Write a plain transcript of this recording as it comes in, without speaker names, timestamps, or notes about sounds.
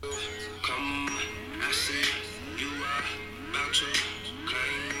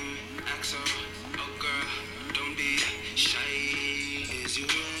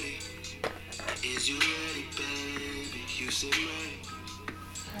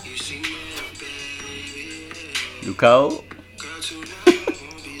You cold?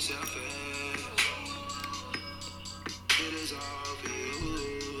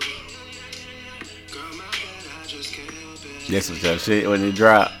 This was your shit when it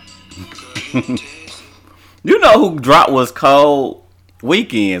dropped. You know who dropped was cold?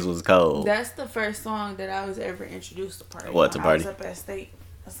 Weekends was cold. That's the first song that I was ever introduced to Party. What, to Party? I was up at State.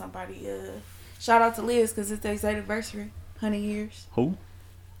 Somebody, shout out to Liz because it's their anniversary. 100 years. Who?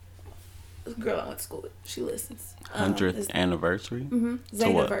 This girl I went to school with. She listens. 100th anniversary? Mm-hmm.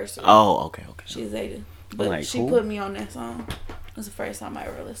 Zetaversary. Oh, okay. She's Zeta. But like, she put me on that song. It was the first time I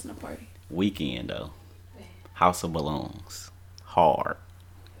ever listened to Party. Weekend, though. House of Balloons. Hard.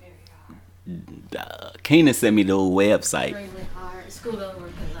 Keenan sent me the website. Really hard. Scoot over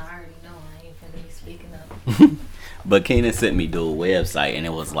because I already know I ain't finna be speaking up. But Keenan sent me the website, and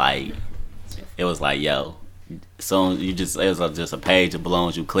it was like, yo, so it was just a page of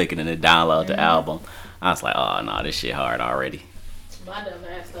balloons. You click it and it download the album. I was like, oh no, this shit hard already. My dumb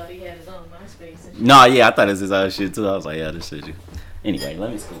ass thought he had his own MySpace. No, yeah, I thought it was his other shit too. I was like, yeah, this shit you. Anyway, let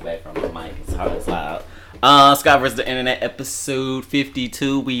me scoot back from the mic. It's hard as loud. Scott vs. the Internet, episode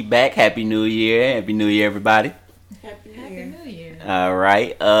 52. We back. Happy New Year. Happy New Year, everybody. Happy New Year. All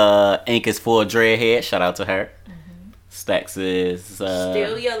right. Ink is full dreadhead. Shout out to her. Stacks is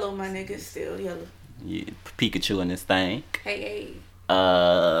still yellow, my nigga. Still yellow. Yeah, Pikachu in this thing. Hey.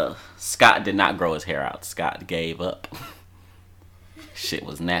 Scott did not grow his hair out. Scott gave up. Shit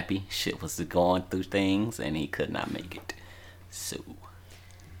was nappy. Shit was going through things, and he could not make it. So.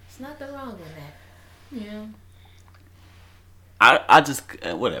 There's nothing wrong with that. Yeah. I just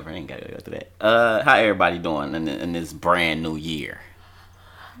whatever. I ain't gotta go through that. How everybody doing in this brand new year?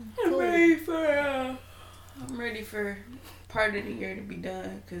 I'm ready for part of the year to be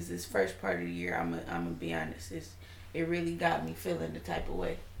done because this first part of the year, I'm gonna be honest, it really got me feeling the type of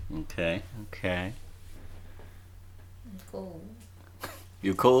way. Okay. Cool.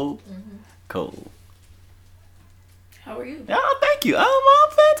 You cool? Mm-hmm. Cool. How are you? Oh, thank you. I'm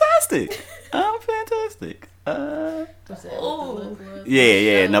fantastic. Oh.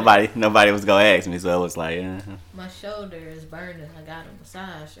 Yeah. Nobody was gonna ask me, so I was like, My shoulder is burning. I got a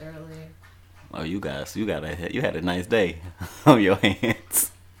massage earlier. Oh, you had a nice day on your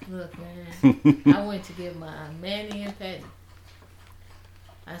hands. Look, man, I went to get my mani and pedi.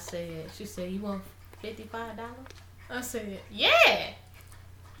 She said, you want $55? I said, yeah.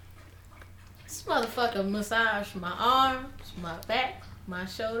 This motherfucker massaged my arms, my back, my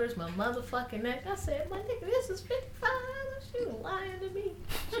shoulders, my motherfucking neck. I said, my nigga, this is $55. She was lying to me.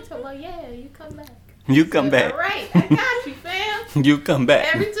 She told me, yeah, you come back. You come back. All right, I got you, fam. You come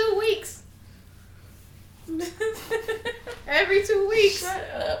back. Every 2 weeks. Every 2 weeks. Shut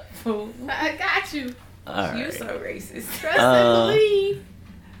up, fool. I got you. All right. You so racist. Trust and believe.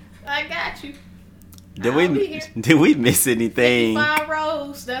 I got you. Did we miss anything? 55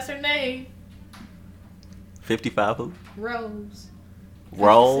 Rose. That's her name. 55 who? Rose.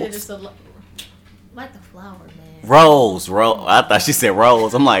 Rose? It's like the flower, man. Rose. I thought she said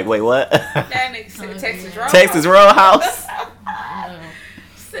Rose. I'm like, wait, what? That nigga said Texas Roadhouse. Texas Roadhouse.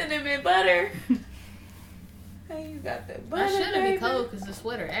 Cinnamon butter. Hey, you got that butter. I shouldn't baby. be cold because the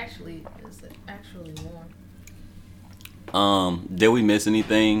sweater is actually warm. Did we miss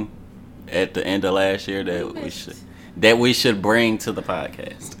anything at the end of last year that we should bring to the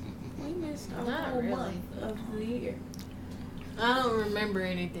podcast? We missed a Not whole really. month of the year. I don't remember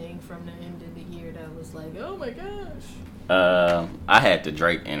anything from the end of the year that was like, oh my gosh. I had the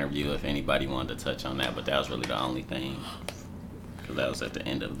Drake interview if anybody wanted to touch on that, but that was really the only thing because that was at the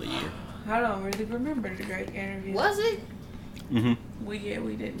end of the year. I don't really remember the Drake interview. Was it? Mm-hmm. We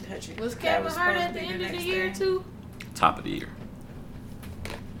didn't touch it. Was That Kevin Hart supposed at to the be end of the next year thing. too? Top of the year.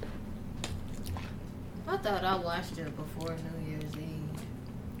 I thought I watched it before New Year's Eve.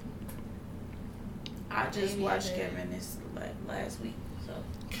 I just Maybe watched I did. Kevin this last week. So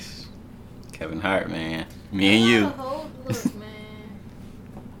Kevin Hart, man. Me and you. Oh, look, man.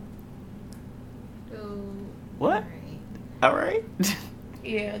 Dude. What? All right.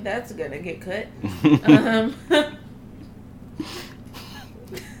 yeah, that's gonna get cut.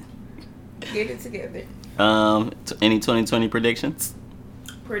 Get it together. Any 2020 predictions?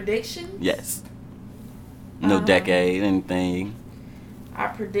 Predictions? Yes. No decade, anything. I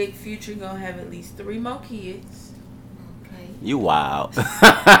predict Future gonna have at least 3 more kids. Okay. You wild.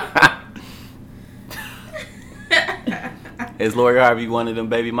 Is Lori Harvey one of them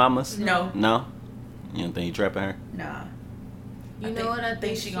baby mamas? No. No? You don't think you trapping her? Nah. You know what I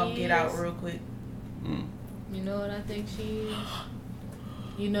think she gonna get out real quick. Mm. You know what I think she is?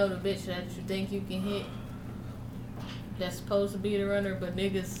 You know the bitch that you think you can hit? that's supposed to be the runner, but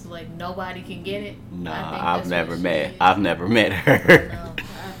niggas like nobody can get it. Nah, I think I've that's never what she met. is. I've never met her. No,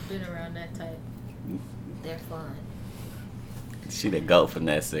 I've been around that type. They're fun. She the goat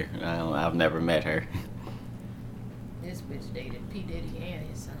finesser. I've never met her. This bitch dated P Diddy and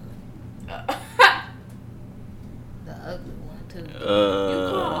his son, the ugly one too. You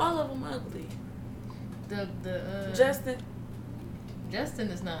call all of them ugly. The Justin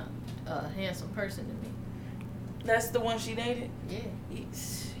is not a handsome person to me. That's the one she dated? Yeah. He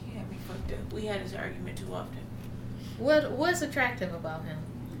had me fucked up. We had this argument too often. What's attractive about him?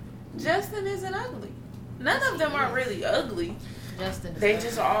 Justin isn't ugly. None of them are really ugly. Justin is They ugly.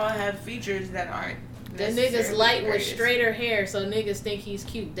 just all have features that aren't. The nigga's necessarily light the with greatest. straighter hair, so niggas think he's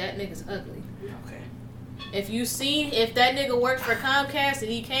cute. That nigga's ugly. Okay. If that nigga worked for Comcast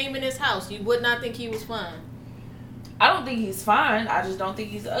and he came in his house, you would not think he was fine. I don't think he's fine. I just don't think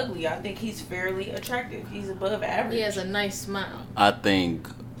he's ugly. I think he's fairly attractive. He's above average. He has a nice smile. I think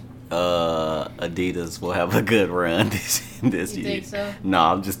Adidas will have a good run this You year. think so? No,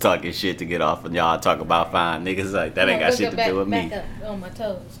 I'm just talking shit to get off of y'all. Talk about fine niggas like that ain't got shit to do with me. Back up on my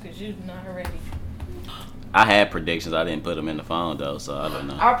toes, cause you not ready. I had predictions. I didn't put them in the phone though, so I don't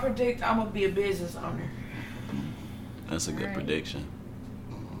know. I predict I'm gonna be a business owner. That's a good Alright. prediction.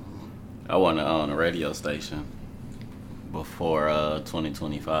 I want to own a radio station before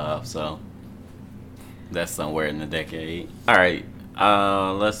 2025, so that's somewhere in the decade. All right,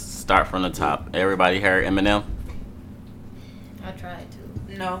 let's start from the top. Everybody heard Eminem? I tried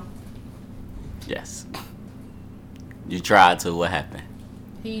to. No. Yes. You tried to. What happened?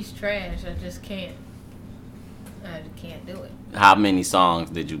 He's trash. I just can't. I just can't do it. How many songs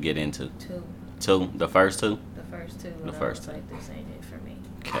did you get into? Two. Two? The first two? The first two. And The I first was two. like, this ain't it for me.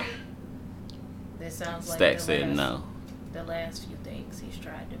 Okay. This sounds like Stack the said last, no. The last few things he's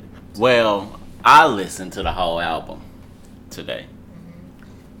tried to do. Well, I listened to the whole album today.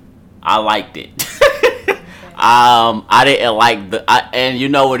 I liked it. I didn't like and you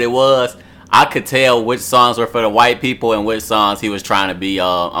know what it was? I could tell which songs were for the white people and which songs he was trying to be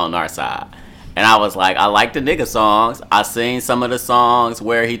on our side. And I was like, I like the nigga songs. I seen some of the songs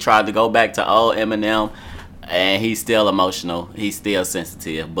where he tried to go back to old Eminem, and he's still emotional. He's still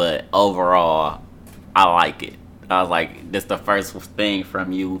sensitive, but overall, I like it. I was like, this the first thing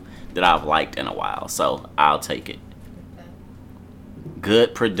from you that I've liked in a while, so I'll take it. Okay.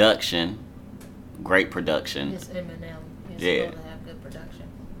 Good production, great production. It's Eminem. He's Yeah. supposed to have good production.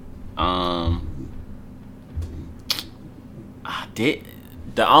 I did.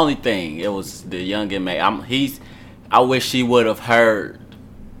 The only thing it was the young and May. I wish he would have heard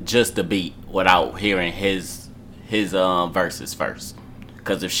just the beat without hearing his verses first.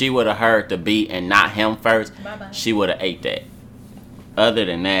 Cause if she would have heard the beat and not him first, Bye-bye. she would have ate that. Other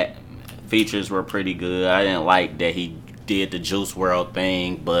than that, features were pretty good. I didn't like that he did the Juice WRLD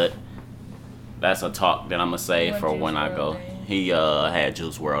thing, but that's a talk that I'm gonna say What for Juice when I WRLD go. thing? He had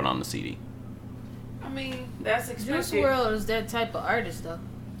Juice WRLD on the CD. I mean, that's expected. Juice WRLD is that type of artist, though.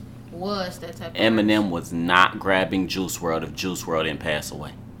 Was that type of Eminem was not grabbing Juice WRLD if Juice WRLD didn't pass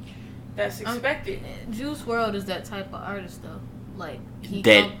away. That's expected. Juice WRLD is that type of artist, though. Like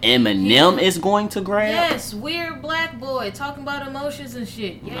That Eminem is going to grab? Yes, weird black boy talking about emotions and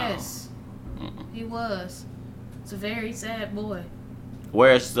shit. Yes, he was. It's a very sad boy.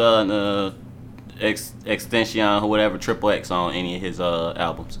 Where's the Extension or whatever Triple X on any of his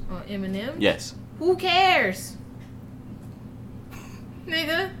albums? Eminem? Yes. Who cares,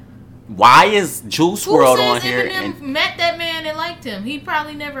 nigga? Why is Juice Who WRLD says on here? Eminem And met that man and liked him? He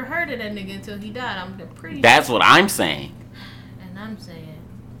probably never heard of that nigga until he died. I'm pretty. that's what I'm saying. And I'm saying,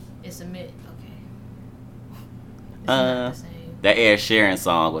 it's a myth. Okay. It's Uh, not the same. That Ed Sheeran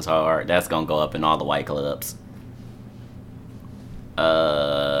song was hard. That's gonna go up in all the white clubs.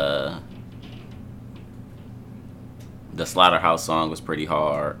 The Slaughterhouse song was pretty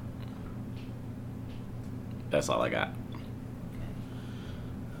hard. That's all I got.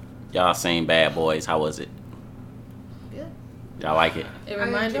 Y'all seen Bad Boys? How was it? Good. Y'all like it? It I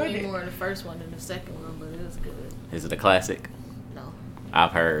reminded enjoyed me it. more of the first one than the second one, but it was good. Is it a classic? No.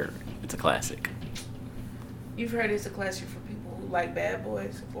 I've heard it's a classic. You've heard it's a classic for people who like Bad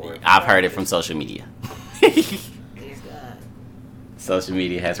Boys? Or I've heard it from social media. Please God. Social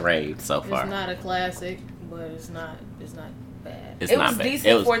media has raved so far. It's not a classic, but it's not bad. It's It not was bad.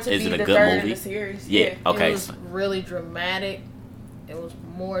 decent for it to is be it a the good third movie? in the series. Yeah. Okay. It was really dramatic. It was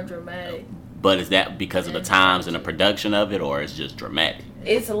more dramatic. But is that because of the times and the production of it, or it's just dramatic?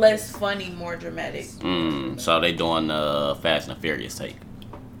 It's less funny, more dramatic. So they doing the Fast and the Furious take.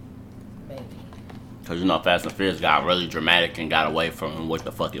 Maybe. Because, you know, Fast and Furious got really dramatic and got away from what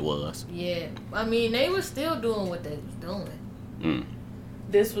the fuck it was. Yeah. I mean, they were still doing what they was doing. Mm.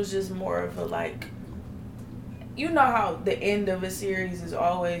 This was just more of a, like, you know how the end of a series is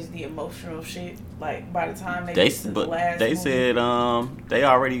always the emotional shit? Like, by the time they get to the last they movie. said they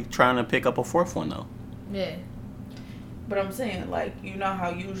already trying to pick up a fourth one, though. Yeah. But I'm saying, like, you know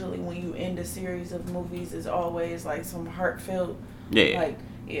how usually when you end a series of movies, it's always, like, some heartfelt, Yeah. like,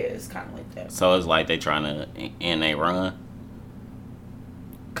 yeah, it's kind of like that. So it's like they trying to end a run.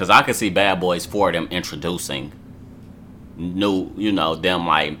 Because I could see Bad Boys 4 them introducing new, you know, them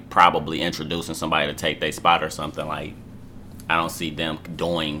like probably introducing somebody to take their spot or something. Like, I don't see them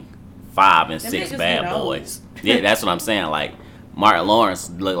doing 5 and 6 Bad Boys. Yeah, that's what I'm saying. Like, Martin Lawrence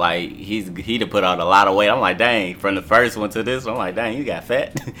look like he'd have put on a lot of weight. I'm like, dang, from the first one to this one, I'm like, dang, you got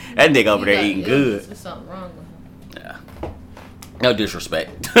fat. That nigga over there eating good. There's something wrong with him. Yeah. No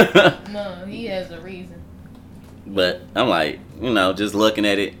disrespect. No, he has a reason. But I'm like, you know, just looking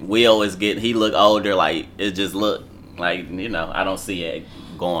at it, we always he look older. Like, it just look like, you know, I don't see it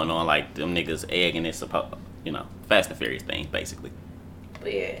going on like them niggas egging it, you know, Fast and Furious thing, basically.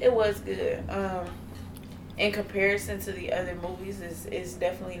 But yeah, it was good. In comparison to the other movies, it's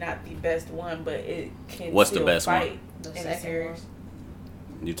definitely not the best one, but it can What's still the best fight The in the second series.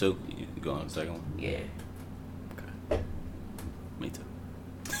 You too? You go on the second one? Yeah. Okay. Me too.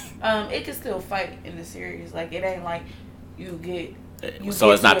 It can still fight in the series. Like, it ain't like you get. So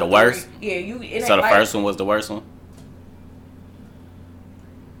get it's not to the a worst? three. Yeah, you. It So ain't the like, first one was the worst one?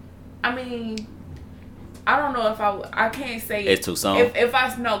 I mean, I don't know if I can't say It's too soon? If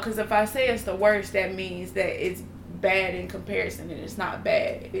I know, because if I say it's the worst, that means that it's bad in comparison, and it's not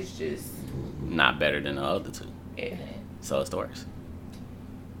bad. It's just Not better than the other two. yeah. So it's the worst.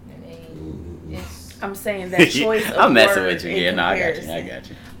 I mean, it's I'm saying that choice. Of I'm messing word with you. in Yeah, no, I got you. comparison. I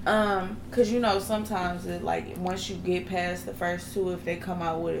got you. Cause you know sometimes it, like once you get past the first two, if they come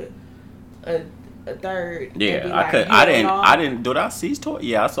out with a third, Yeah, it'd be I like, could. you I don't didn't. know. I didn't. Did I see Toy?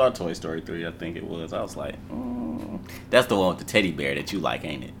 Yeah, I saw Toy Story 3. I think it was. I was like, that's the one with the teddy bear that you like,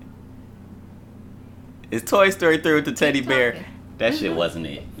 ain't it? It's Toy Story 3 with the teddy bear. talking? That shit wasn't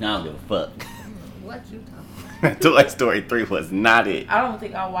it. I don't give a fuck. what you talking Toy Story 3 was not it. I don't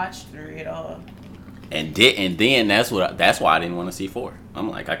think I watched 3 at all. And then that's why I didn't want to see 4. I'm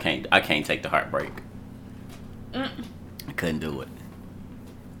like, I can't take the heartbreak. I couldn't do it.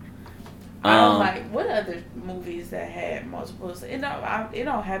 I don't like what other movies that had multiples. It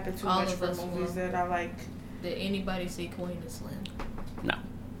don't happen too All much of for us movies will. that I like. Did anybody see Queen and Slim? No.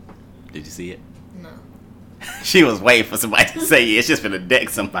 Did you see it? No. She was waiting for somebody to say yeah, it's just gonna deck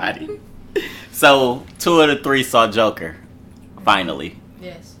somebody. So 2 of the 3 saw Joker. Finally.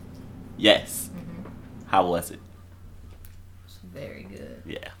 Yes. Yes. How was it? It's very good.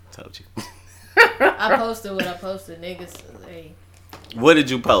 Yeah, told you. I posted what I posted, niggas. Hey. What did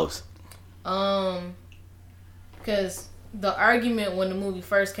you post? Because the argument when the movie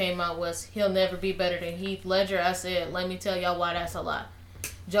first came out was he'll never be better than Heath Ledger. I said, let me tell y'all why that's a lie.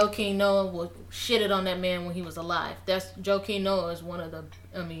 Joaquin Noah was shitted on that man when he was alive. Joaquin Noah is one of the.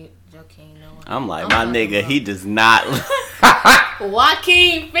 Joaquin Noah. I'm like, my nigga, he does not.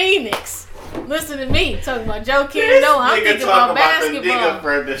 Joaquin Phoenix. Listen to me talking about Joaquin Noah. I'm thinking about basketball.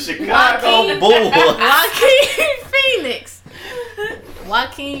 For the Chicago Joaquin- Bulls.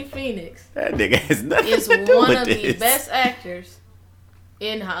 Joaquin Phoenix That nigga has nothing is to do one with of this. the best actors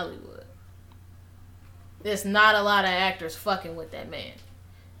in Hollywood. There's not a lot of actors fucking with that man.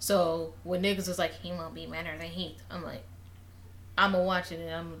 So when niggas is like, he won't be better than Heath, I'm like, I'ma watch it and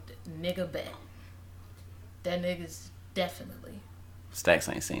I'm nigga bet. That nigga's definitely. Stacks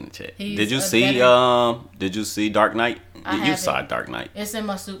ain't seen it yet. He's Did you a see better- Did you see Dark Knight? I You haven't. saw Dark Knight. It's in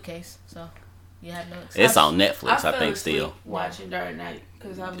my suitcase, so you have no excuse. It's on Netflix, I fell think. asleep Still. watching Dark Knight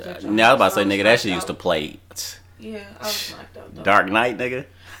because I was. Now I was about to say, nigga, that shit used to play. Yeah, I was knocked out. Though. Dark Knight, nigga.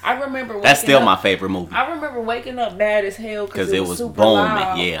 I remember. That's waking still up, my favorite movie. I remember waking up mad as hell Because it was super booming.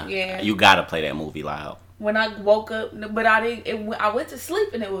 loud. Yeah. You gotta play that movie loud. When I woke up, but I didn't. I went to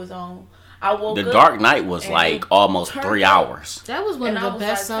sleep and it was on. I woke up. The Dark Knight was and like almost turned 3 up. hours. That was one And of I the was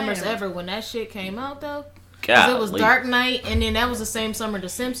best like, summers damn. ever when that shit came out, though. Because it was Golly. Dark Knight, and then that was the same summer the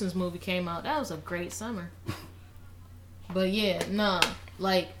Simpsons movie came out. That was a great summer. But yeah, nah.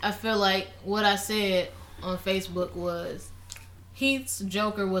 Like, I feel like what I said on Facebook was Heath's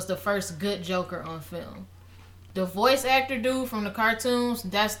Joker was the first good Joker on film. The voice actor dude from the cartoons,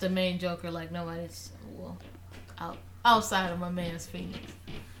 that's the main Joker. Like, nobody's, well, outside of my man's Phoenix.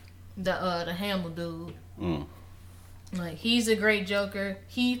 The Hamill dude. Mm. Like, he's a great Joker.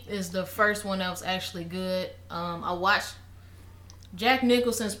 Heath is the first one that was actually good. I watched Jack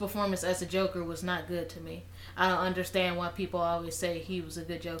Nicholson's performance as a Joker was not good to me. I don't understand why people always say he was a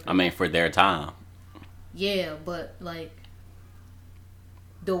good Joker. I mean, for their time. Yeah, but like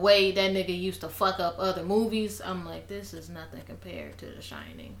the way that nigga used to fuck up other movies, I'm like, this is nothing compared to the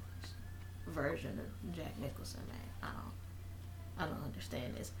Shining version of Jack Nicholson, man. I don't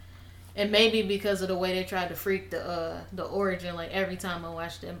understand this. And maybe because of the way they tried to freak the origin, like every time I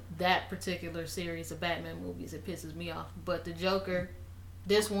watch that particular series of Batman movies, it pisses me off. But the Joker,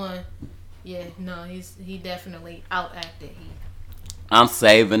 this one, yeah, no, he definitely outacted Heath. I'm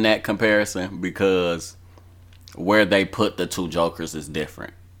saving that comparison because where they put the two Jokers is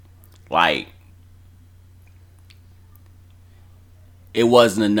different. Like, it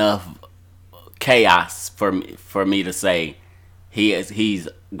wasn't enough chaos for me to say he's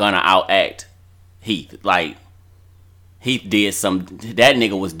gonna outact Heath. Like, Heath did that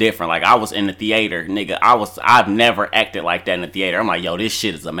nigga was different. Like, I was in the theater, nigga. I've never acted like that in the theater. I'm like, yo, this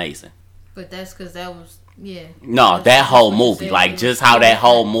shit is amazing. But that's because that was, yeah. No, that whole movie, like, just how that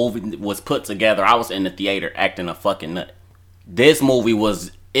whole movie was put together. I was in the theater acting a fucking nut. This movie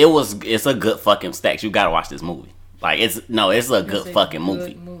it's a good fucking Stacks. You gotta watch this movie. Like, it's a good fucking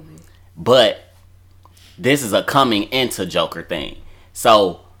movie. But this is a coming into Joker thing.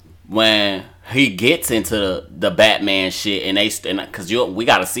 So when he gets into the Batman shit, because we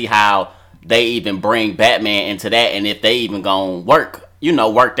got to see how they even bring Batman into that, and if they even gonna work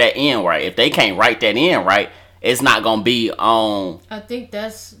that in right. If they can't write that in right, it's not gonna be on. I think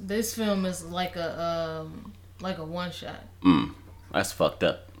this film is like a one shot. That's fucked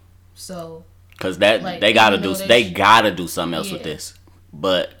up. So because they gotta do something else with this,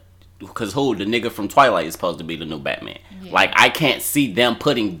 but. Because the nigga from Twilight is supposed to be the new Batman. Yeah. Like, I can't see them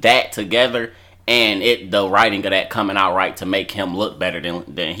putting that together and the writing of that coming out right to make him look better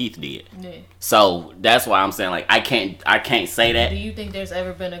than Heath did. Yeah. So that's why I'm saying, like, I can't say that. Do you think there's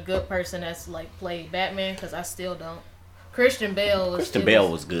ever been a good person that's like played Batman? Because I still don't. Christian Bale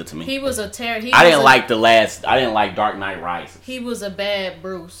was good to me. He was a terror. I didn't like Dark Knight Rises. He was a bad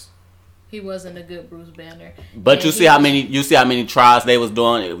Bruce. He wasn't a good Bruce Banner. But and you see how many trials they was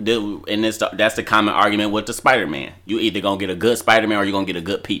doing in this. That's the common argument with the Spider-Man. You either gonna get a good Spider-Man or you gonna get a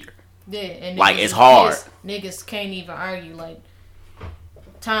good Peter. Yeah, and like it's hard. Niggas can't even argue. Like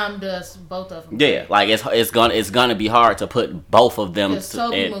Tom does both of them. Yeah, like it's gonna be hard to put both of them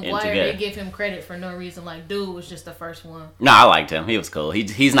Tobey Maguire, they give him credit for no reason. Like, dude was just the first one. No, I liked him. He was cool.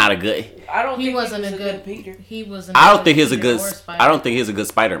 He's not a good. I don't think he wasn't a good Peter. He wasn't. I don't think he's a good. I don't think he's a good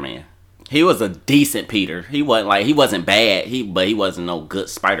Spider-Man. He was a decent Peter. He wasn't bad. But he wasn't no good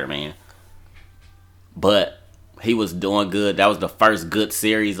Spider-Man. But he was doing good. That was the first good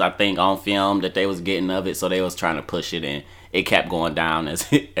series, I think, on film that they was getting of it. So they was trying to push it, and it kept going down as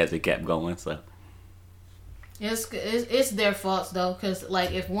it kept going. So it's their faults though, because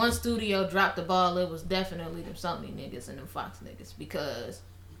like if one studio dropped the ball, it was definitely them Sony niggas and them Fox niggas, because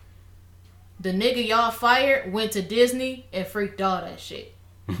the nigga y'all fired went to Disney and freaked all that shit.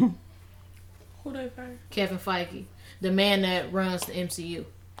 Who they fired? Kevin Feige, the man that runs the MCU.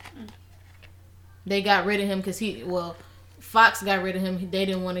 They got rid of him because Fox got rid of him. They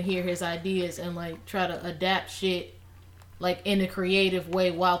didn't want to hear his ideas and like try to adapt shit like in a creative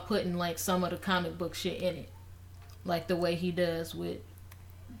way while putting like some of the comic book shit in it, like the way he does with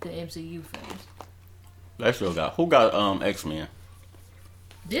the MCU films. They still got who got X-Men?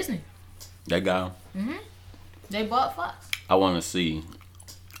 Disney. They got They bought Fox. I want to see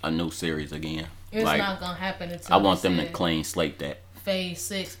a new series again. It's not gonna happen until I want them to clean slate that. Phase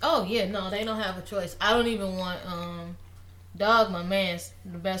 6. Oh yeah, no, they don't have a choice. I don't even want Dog, my man's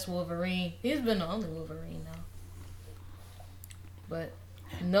the best Wolverine. He's been the only Wolverine now. But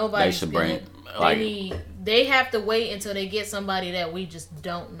nobody's they have to wait until they get somebody that we just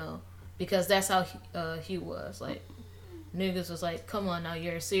don't know, because that's how Hugh was. Like, niggas was like, come on now,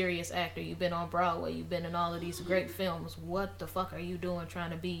 you're a serious actor. You've been on Broadway. You've been in all of these great films. What the fuck are you doing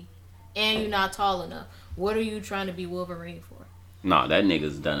trying to be? And you're not tall enough. What are you trying to be Wolverine for? Nah, that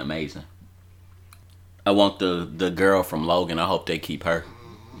nigga's done amazing. I want the girl from Logan. I hope they keep her.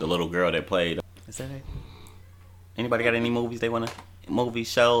 The little girl that played. Is that it? Anybody got any movies they want to... Movie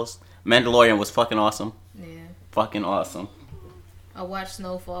shows? Mandalorian was fucking awesome. Yeah. Fucking awesome. I watched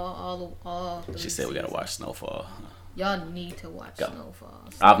Snowfall. All she said we gotta watch Snowfall. Y'all need to watch Snowfall.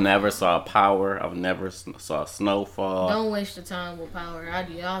 I've never saw Power. I've never saw Snowfall. Don't waste your time with Power.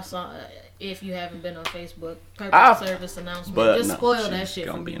 Y'all saw, if you haven't been on Facebook, Perfect Service announcement. Just spoil that shit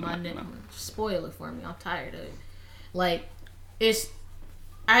for me, my nigga. Spoil it for me. I'm tired of it. Like,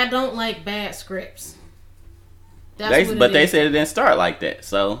 I don't like bad scripts. They said it didn't start like that,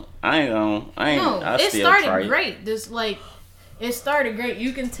 so I ain't. No, it started great. This like, it started great.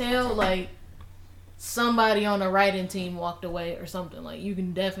 You can tell like somebody on the writing team walked away or something. Like you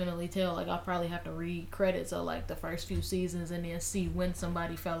can definitely tell. Like I'll probably have to read credits of like the first few seasons and then see when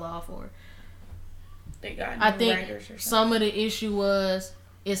somebody fell off or they got new I think writers or something. Some of the issue was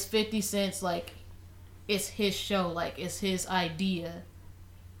it's 50 Cent's like it's his show, like it's his idea.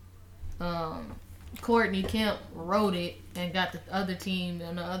 Courtney Kemp wrote it and got the other team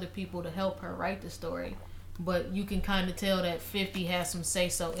and the other people to help her write the story. But you can kind of tell that 50 has some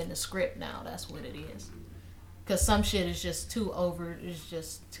say-so in the script now. That's what it is. Because some shit is just too over. It's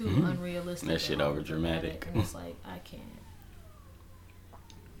just too unrealistic. That shit over dramatic. And it's like, I can't.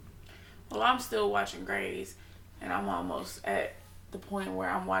 Well, I'm still watching Grey's. And I'm almost at the point where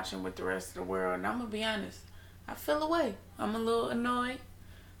I'm watching with the rest of the world. And I'm going to be honest. I feel away. I'm a little annoyed.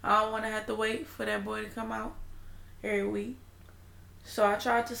 I don't want to have to wait for that boy to come out every week. So I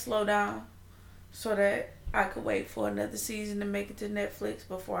tried to slow down so that I could wait for another season to make it to Netflix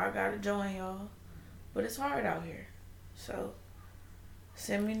before I gotta join y'all. But it's hard out here. So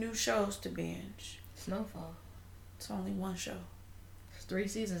send me new shows to binge. Snowfall. It's only one show. It's 3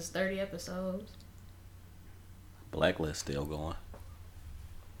 seasons, 30 episodes. Blacklist still going.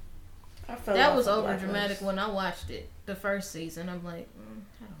 That was over dramatic when I watched it. The first season, I'm like,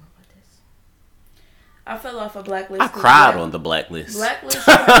 I don't know about this. I fell off a Blacklist. I cried on the Blacklist. Blacklist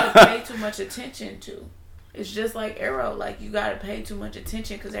you have to pay too much attention to. It's just like Arrow. Like you gotta pay too much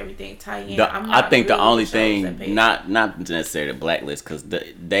attention because everything tie in. I think the only thing, not necessarily the Blacklist, because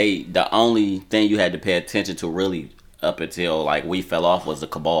the only thing you had to pay attention to really up until like we fell off was the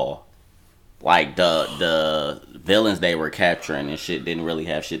Cabal. Like the villains they were capturing and shit didn't really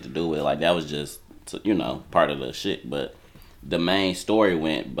have shit to do with it. Like that was just part of the shit. But the main story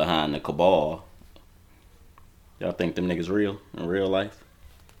went behind the Cabal. Y'all think them niggas real in real life?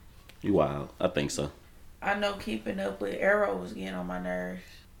 You wild? I think so. I know keeping up with Arrow was getting on my nerves.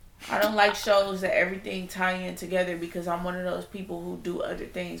 I don't like shows that everything tie in together because I'm one of those people who do other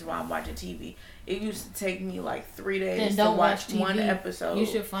things while I'm watching TV. It used to take me like 3 days to watch one episode. You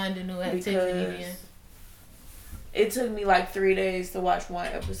should find a new activity. It took me like 3 days to watch one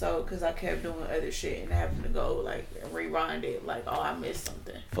episode because I kept doing other shit and having to go like rewind it. Like, oh, I missed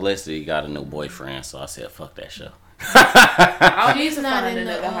something. Felicity got a new boyfriend, so I said, fuck that show. I need to find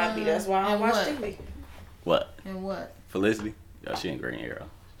another hobby. That's why I watch TV. What? And what? Felicity? Oh, she in Green Arrow.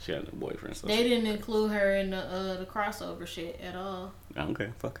 She got a new boyfriend. So they didn't include her in the crossover shit at all. Okay,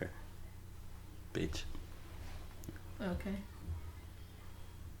 fuck her. Bitch. Okay.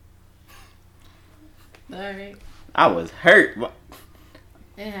 Alright. I was hurt.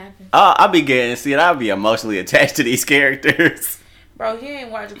 It happened. I'll be emotionally attached to these characters. Bro, he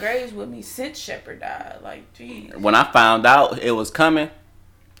ain't watched Graves with me since Shepard died. Like, geez. When I found out it was coming,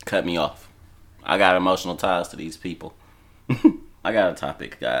 cut me off. I got emotional ties to these people. I got a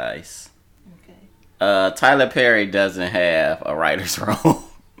topic, guys. Okay. Tyler Perry doesn't have a writer's room.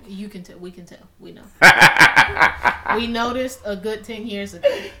 You can tell. We can tell. We know. We noticed a good 10 years ago.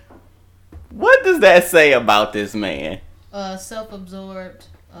 What does that say about this man? Self-absorbed,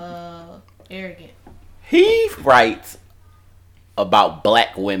 arrogant. He writes about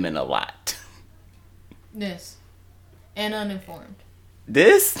black women a lot. Yes. And uninformed.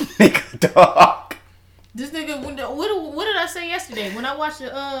 This nigga dog. This nigga, what did I say yesterday when I watched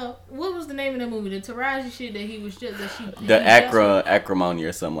the what was the name of that movie? The Taraji shit that he was just Acrimony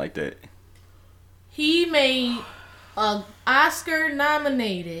or something like that. He made a Oscar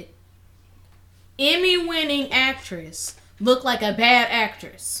nominated, Emmy-winning actress look like a bad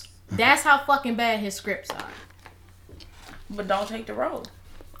actress. That's how fucking bad his scripts are. But don't take the role.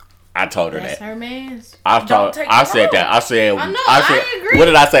 I told her That's that. Her man's. I said that. I said. I agree. What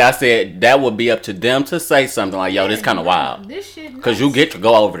did I say? I said that would be up to them to say something like, "Yo, this kind of wild." This shit. Because you get to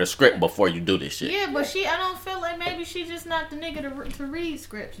go over the script before you do this shit. Yeah, but I don't feel like maybe she just not the nigga to read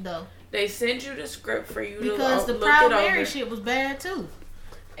scripts though. They send you the script for you because to the Proud Mary shit was bad too.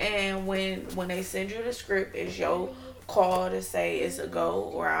 And when they send you the script, it's your call to say it's a go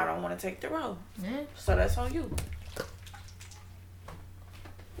or I don't want to take the role. Yeah. So that's on you.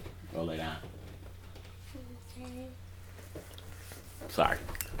 Go lay down. Sorry.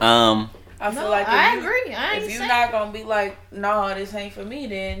 I feel like I agree. If you're not gonna be like, no, this ain't for me,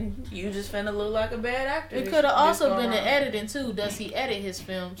 then you just finna look like a bad actor. It could have also been the editing too. Does he edit his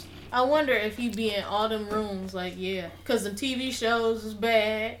films? I wonder if he be in all them rooms. Like, yeah, because the TV shows is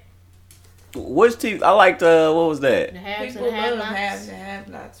bad. Which TV? I liked what was that? The Haves People and the love Haves and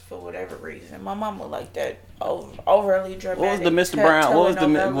Have-Nots for whatever reason. My mama liked that overly dramatic. What was the Mr. Brown? What was the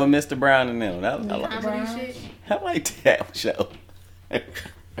with Mr. Brown and them? I like shit. I like that show.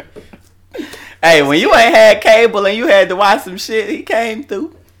 Hey, when you ain't had cable and you had to watch some shit, he came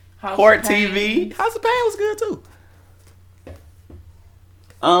through. House Court of Pain. TV. House of Pain was good too.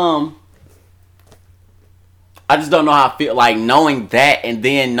 I just don't know how I feel like knowing that and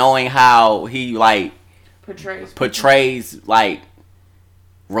then knowing how he like portrays like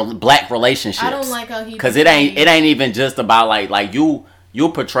black relationships. I don't like how he because it ain't even just about like you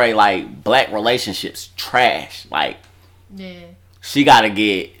portray like black relationships trash. Like she gotta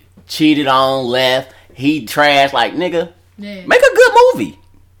get cheated on, left, he trash. Like nigga, make a good movie.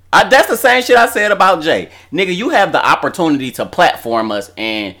 That's the same shit I said about Jay. Nigga, you have the opportunity to platform us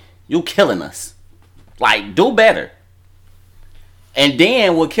and you killing us. Like, do better. And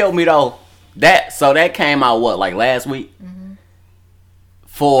then what killed me though, that came out what, like last week? Mm-hmm.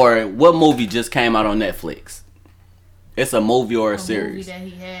 For what movie just came out on Netflix? It's a movie or a series? Movie that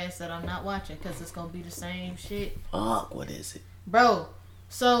he has that I'm not watching because it's gonna be the same shit. What is it? Bro,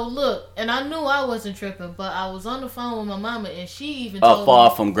 so look, and I knew I wasn't tripping, but I was on the phone with my mama and she even told Fall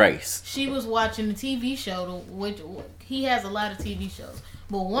me from Grace. she was watching the TV show, which he has a lot of TV shows.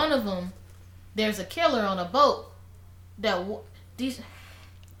 But one of them, there's a killer on a boat that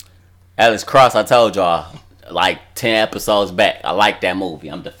Alex Cross, I told y'all like 10 episodes back. I like that movie.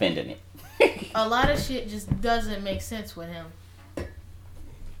 I'm defending it. A lot of shit just doesn't make sense with him.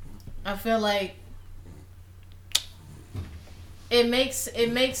 I feel like it makes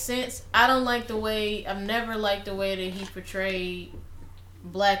sense. I've never liked the way that he portrayed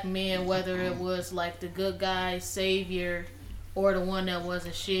black men, whether it was like the good guy, savior, or the one that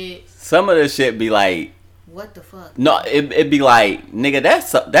wasn't shit. Some of this shit be like, what the fuck? No, it be like, nigga,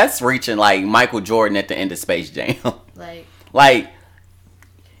 that's reaching like Michael Jordan at the end of Space Jam. like.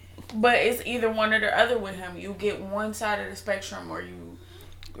 But it's either one or the other with him. You get one side of the spectrum, or you.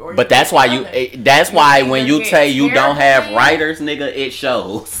 But that's why that's why when you say you don't have writers, nigga, it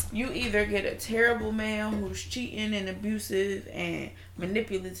shows. You either get a terrible man who's cheating and abusive and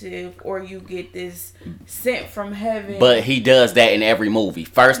manipulative, or you get this sent from heaven. But he does that in every movie.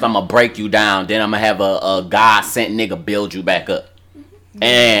 First, I'm gonna break you down, then I'm gonna have a God sent nigga build you back up.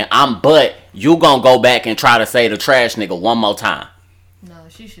 And but you gonna go back and try to say the trash nigga one more time. No,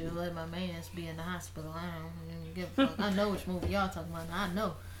 she should have let my mans be in the hospital. I don't give a fuck. I know which movie y'all talking about. I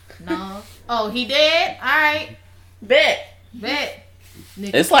know. No. Oh, he dead? Alright. Bet. Nigga.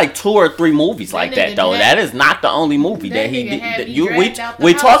 It's like 2 or 3 movies like that though. That is not the only movie that he did.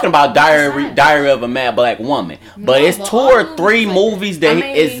 We talking about Diary of a Mad Black Woman, but it's 2 or 3 movies that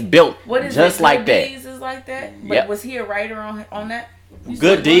is built just like that. Good Deeds is like that. But was he a writer on that?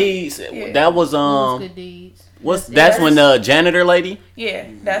 Good Deeds. Yeah. That was Good Deeds. That's when the janitor lady? Yeah,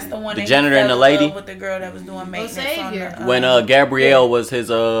 that's the one. The janitor and the lady with the girl that was doing maintenance on when Gabrielle was his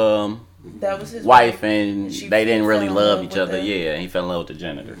that was his wife and they didn't really love each other. Yeah, he fell in love with the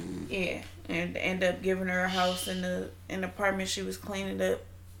janitor. Yeah, and end up giving her a house in the apartment she was cleaning up.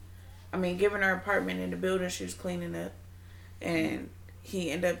 I mean, giving her an apartment in the building she was cleaning up, and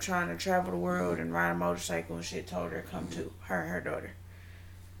he ended up trying to travel the world and ride a motorcycle and shit. Told her to come to her and her daughter.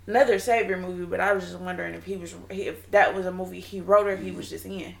 Another Savior movie, but I was just wondering if that was a movie he wrote or if he was just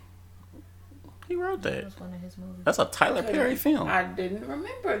in. He wrote that. That was one of his movies. That's a Tyler Perry film. I didn't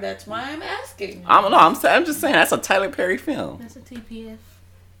remember. That's why I'm asking. I'm just saying that's a Tyler Perry film. That's a TPF.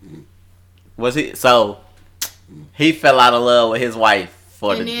 Was he? So he fell out of love with his wife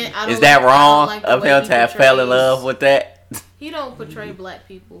for and the. Is that wrong of him to have fell in love with that? He don't portray black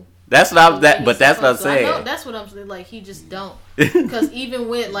people. That's what I'm. That's what I'm saying. I know, that's what I'm saying. Like he just don't. Because even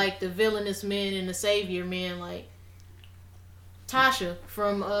with like the villainous men and the savior men, like Tasha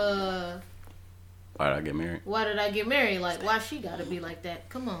from Why Did I Get Married? Why Did I Get Married? Like why she gotta be like that?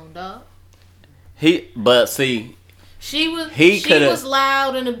 Come on, dog. She was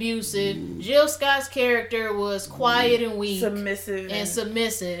loud and abusive. Jill Scott's character was quiet and weak, submissive.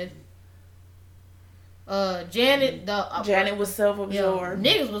 Janet was self-absorbed.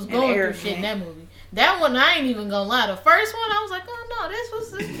 Niggas was going through shit in that movie. That one I ain't even gonna lie. The first one I was like, oh no,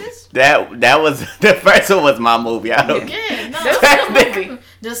 this. That was the first one was my movie. I don't. Yeah, no.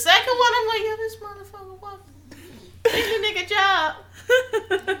 The second one I'm like, yo, this motherfucker what? Take the nigga job.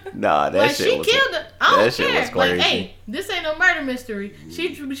 Nah, that shit was. She killed her. I don't care. Was crazy. Like, hey, this ain't no murder mystery.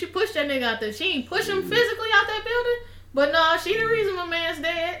 She pushed that nigga out there. She ain't push him physically out that building. But no, she the reason my man's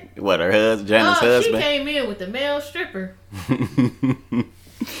dead. What, her husband, Janet's husband? She came in with the male stripper.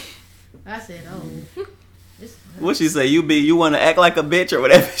 I said, oh. What she say? You want to act like a bitch or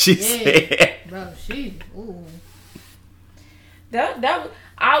whatever she said. Bro, ooh.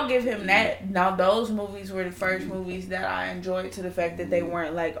 I'll give him that. Now, those movies were the first movies that I enjoyed to the fact that they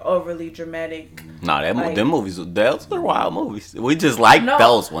weren't like overly dramatic. Nah, them movies, those were wild movies. We just liked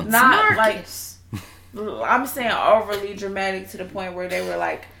those ones. Not like I'm saying overly dramatic to the point where they were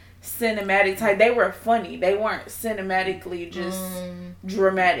like cinematic type. They were funny. They weren't cinematically just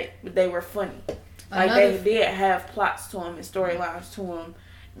dramatic, but they were funny. Like they did have plots to them and storylines to them.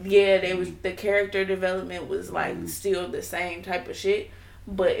 Yeah, the character development was like still the same type of shit,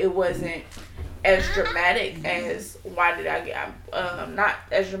 but it wasn't as dramatic as not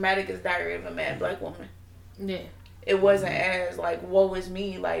as dramatic as Diary of a Mad Black Woman. Yeah. It wasn't as like woe is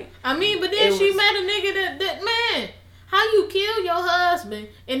me, like I mean, but then she met a nigga that man, how you kill your husband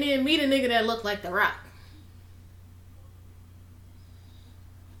and then meet a nigga that look like The Rock?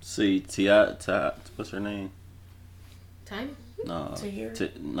 See, what's her name? Tiny? No. Tahir?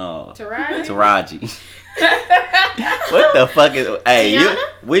 Taraji? What the fuck is? Hey,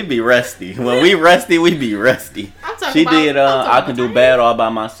 we be rusty. When we rusty, we be rusty. She did. I Can Do Bad All by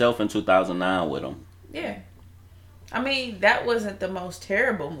Myself in 2009 with him. Yeah. I mean, that wasn't the most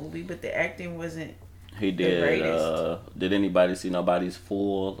terrible movie, but the acting wasn't. He did. Did anybody see Nobody's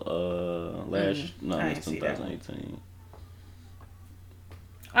Fool? No, it's 2018.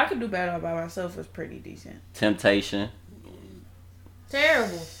 I Could Do Bad All by Myself was pretty decent. Temptation.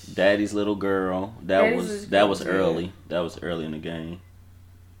 Terrible. Daddy's Little Girl. That was early. That was early in the game.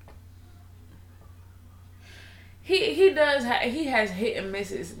 He has hit and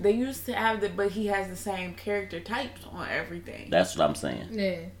misses. They used to have but he has the same character types on everything. That's what I'm saying.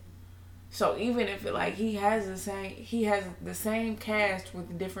 Yeah. So even if he has the same cast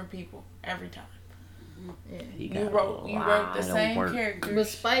with different people every time. Yeah. You wrote the same characters. But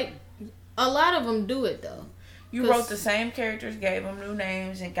Spike, a lot of them do it though. You wrote the same characters, gave them new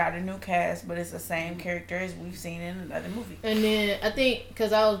names, and got a new cast, but it's the same character as we've seen in another movie. And then I think,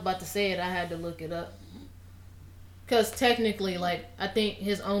 because I was about to say it, I had to look it up. Because technically, like, I think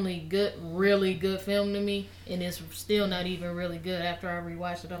his only really good film to me, and it's still not even really good after I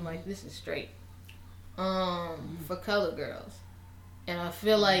rewatched it, I'm like, this is straight. For Color Girls. And I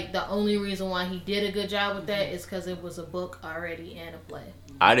feel like the only reason why he did a good job with that is because it was a book already and a play.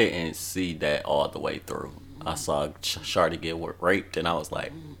 I didn't see that all the way through. I saw Shawty get raped, and I was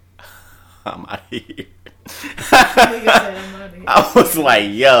like, I'm out of here. I was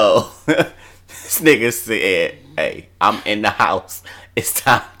like, yo, this nigga said, hey, I'm in the house. It's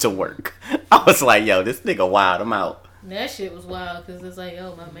time to work. I was like, yo, this nigga wild. I'm out. That shit was wild, because it's like,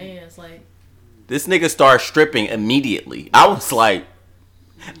 oh, my man, it's like. This nigga started stripping immediately. I was like,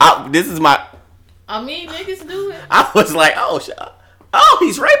 this is my. I mean, niggas do it. I was like, oh,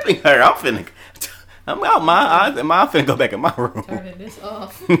 he's raping her. I'm out my eyes, and I'm finna go back in my room. Turning this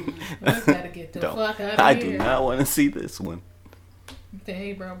off. I gotta get the fuck out of here. I do not want to see this one.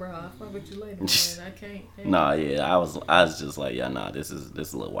 Hey, bro, I'll fuck with you later, man. I can't. Hey. Nah, yeah, I was just like, yeah, nah, this is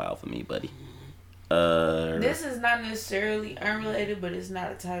a little wild for me, buddy. This is not necessarily unrelated, but it's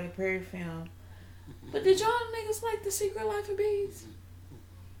not a Tyler Perry film. But did y'all niggas like The Secret Life of Bees?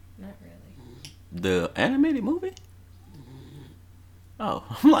 Not really. The animated movie? Oh,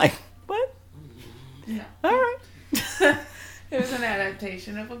 I'm like, what? No. All right. It was an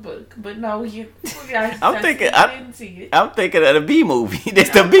adaptation of a book, but no, I'm thinking didn't see it. I'm thinking of the B movie.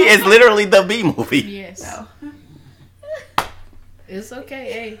 It's literally the B movie. Yes. No. It's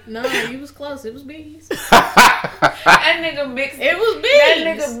okay. Hey, no, you was close. It was bees. That nigga mixed. It was bees. That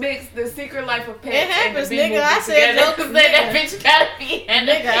nigga mixed The Secret Life of Pets. It happens, and the nigga. I said Joker. That bitch gotta be. And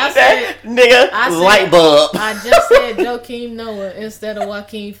nigga, I said light bulb. I just said Joaquin Noah instead of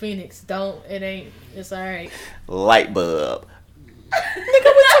Joaquin Phoenix. It's alright. Light bulb. Nigga,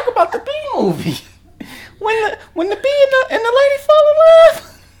 we talk about the B movie. When the bee and the lady fall in love.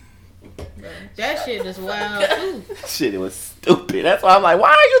 That shit is wild too. Shit, it was stupid. That's why I'm like, why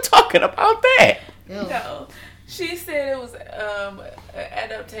are you talking about that? Yo. No, she said it was an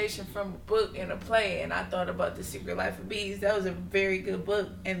adaptation from a book and a play, and I thought about The Secret Life of Bees. That was a very good book,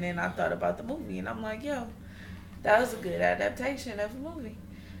 and then I thought about the movie, and I'm like, yo, that was a good adaptation of a movie.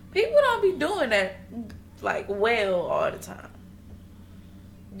 People don't be doing that like well all the time.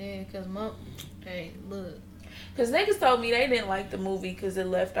 Yeah, hey, look. Because niggas told me they didn't like the movie because it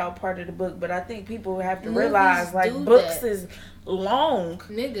left out part of the book. But I think people have to realize, like, books is long.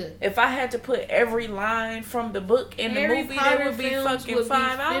 Nigga. If I had to put every line from the book in the movie, that would be fucking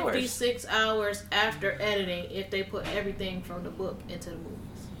 5 hours. 56 hours after editing if they put everything from the book into the movies.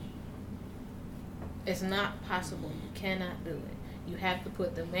 It's not possible. You cannot do it. You have to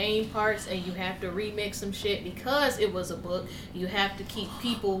put the main parts and you have to remix some shit because it was a book. You have to keep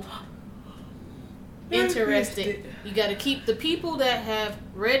people interested. You got to keep the people that have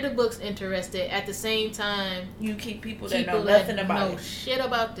read the books interested. At the same time, you keep people that know nothing about it. Shit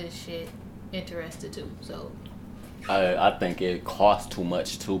about this shit interested too. So I think it costs too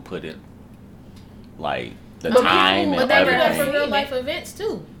much to put it like the But time people- and But they do that everything. for real life events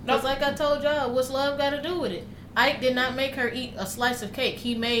too. Because like I told y'all, what's love got to do with it? Ike did not make her eat a slice of cake.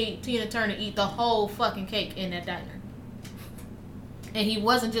 He made Tina Turner eat the whole fucking cake in that diner. And he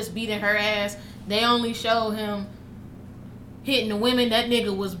wasn't just beating her ass. They only showed him hitting the women. That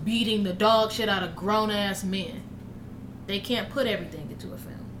nigga was beating the dog shit out of grown ass men. They can't put everything into a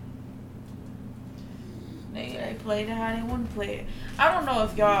film. They played it how they want to play it. I don't know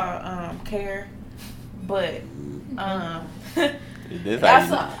if y'all care, but This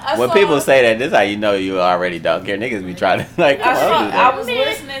how when people say that, this how you know you already don't care. Niggas be trying to like. I was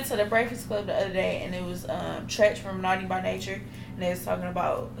listening to the Breakfast Club the other day, and it was Tretch from Naughty by Nature, and they was talking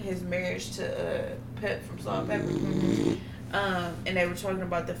about his marriage to Pep from Salt and Pepper. And they were talking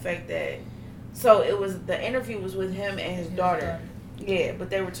about the fact that, so it was, the interview was with him and his daughter. Yeah, but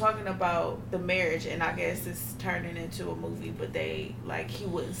they were talking about the marriage, and I guess it's turning into a movie, but they, like, he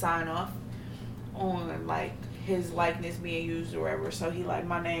wouldn't sign off on, like, his likeness being used or whatever, so he like,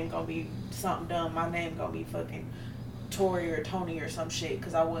 my name gonna be something dumb, my name gonna be fucking Tori or Tony or some shit,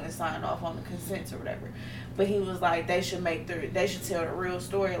 because I wouldn't sign off on the consents or whatever. But he was like, they should tell the real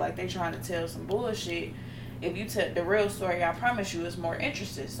story, like they trying to tell some bullshit. If you tell the real story, I promise you it's more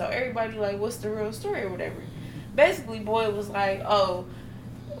interesting. So everybody like, what's the real story or whatever. Basically, Boy was like, oh,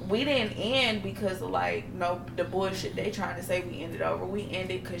 we didn't end because of like, no, the bullshit they trying to say we ended over. We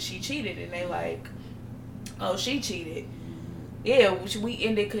ended because she cheated. And they like, oh, she cheated. Yeah, we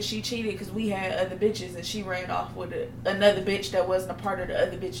ended because she cheated because we had other bitches and she ran off with another bitch that wasn't a part of the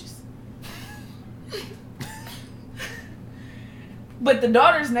other bitches. But the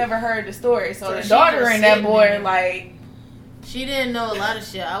daughter's never heard the story, so the daughter and that boy there. Like, she didn't know a lot of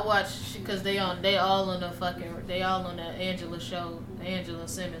shit. I watched because they all on the Angela show, Angela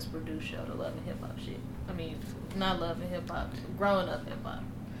Simmons produced show, the Love and Hip Hop shit. I mean, not Love and Hip Hop, Growing Up Hip Hop.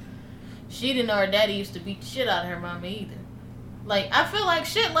 She didn't know her daddy used to beat the shit out of her mama either. Like, I feel like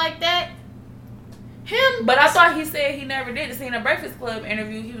shit like that. Him. But I thought he said he never did. See, in a Breakfast Club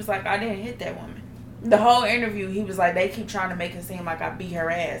interview, he was like, I didn't hit that woman. The whole interview, he was like, they keep trying to make it seem like I beat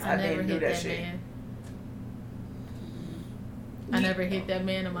her ass. I didn't do that shit. Man. I never hit that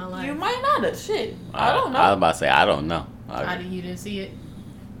man in my life. You might not have. Shit. I don't know. I was about to say, I don't know. You didn't see it?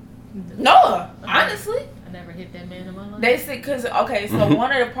 No, honestly. I never hit that man in my life. They said, because, okay, so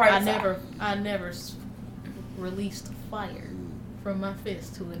one of the parts. I never released fire from my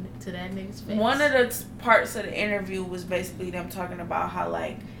fist to that nigga's face. One of the parts of the interview was basically them talking about how,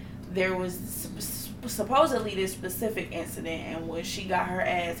 like, there was supposedly this specific incident and when she got her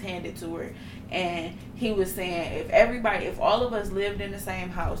ass handed to her, and he was saying if all of us lived in the same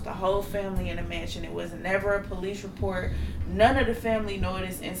house, the whole family in a mansion, it was never a police report, none of the family know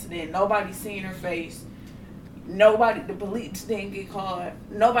this incident, nobody seen her face, the police didn't get called,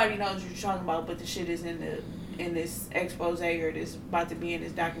 nobody knows what you're talking about, but the shit is in this expose or this about to be in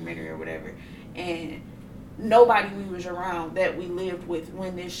this documentary or whatever, and nobody we was around that we lived with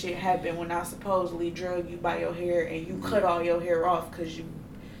when this shit happened, when I supposedly drug you by your hair and you cut all your hair off because you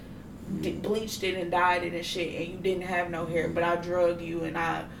bleached it and dyed it and shit and you didn't have no hair, but I drug you and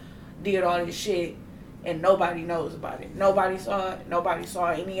I did all this shit and nobody knows about it. Nobody saw it. Nobody saw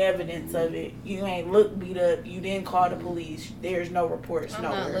any evidence of it. You ain't looked beat up. You didn't call the police. There's no reports I'm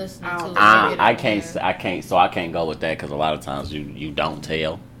nowhere. Not listening to it. I can't go with that because a lot of times you don't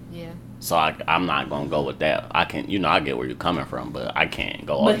tell. Yeah. So I'm not gonna go with that. I can, I get where you're coming from, but I can't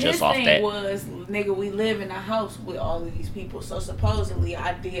go off just off that. But his thing was, nigga, we live in a house with all of these people, so supposedly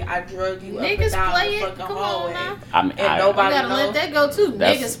I drug you niggas up and down play the it. fucking Come hallway. on now. And nobody you gotta let that go too.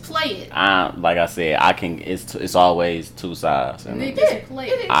 Niggas play it. Like I said, it's always two sides. And niggas play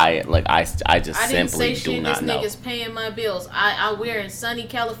it. I just I didn't simply say shit. do not This know. nigga's paying my bills. I we're in sunny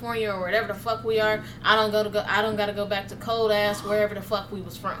California or whatever the fuck we are. I don't gotta go back to cold ass wherever the fuck we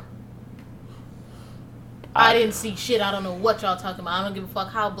was from. I didn't see shit. I don't know what y'all talking about. I don't give a fuck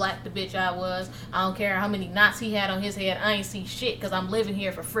how black the bitch I was. I don't care how many knots he had on his head. I ain't see shit because I'm living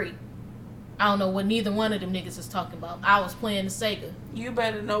here for free. I don't know what neither one of them niggas is talking about. I was playing the Sega. You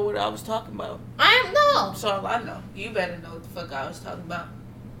better know what I was talking about. I am no. That's all I know. You better know what the fuck I was talking about.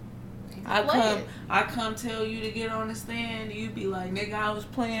 I come tell you to get on the stand. You be like, nigga, I was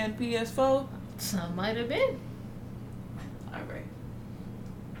playing PS4. Some might have been. All right.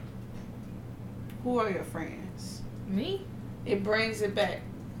 Who are your friends? Me? It brings it back.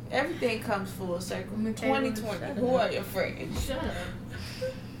 Everything comes full circle. 2020. Who are your friends? Shut up.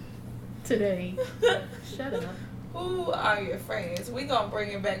 Today. Shut up. Who are your friends? We gonna bring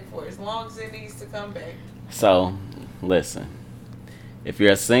it back for as long as it needs to come back. So, listen. If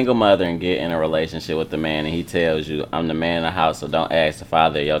you're a single mother and get in a relationship with a man and he tells you, I'm the man in the house, so don't ask the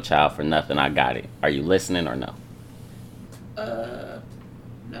father of your child for nothing, I got it. Are you listening or no?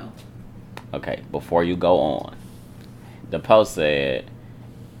 No. Okay, before you go on, the post said,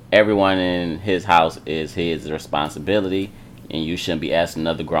 everyone in his house is his responsibility, and you shouldn't be asking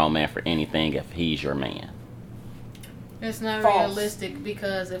another grown man for anything if he's your man. It's not False. realistic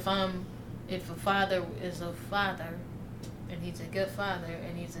because if a father is a father and he's a good father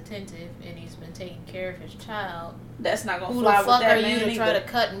and he's attentive and he's been taking care of his child, That's not gonna who the fly with fuck that are man you to try either. to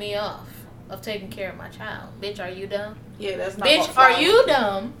cut me off of taking care of my child? Bitch, are you dumb? Yeah, that's not gonna Bitch, fly are you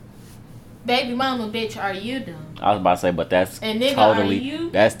dumb? Baby mama, bitch, are you dumb? I was about to say, but that's And nigga, are totally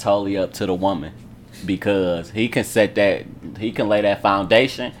you? that's totally up to the woman, because he can lay that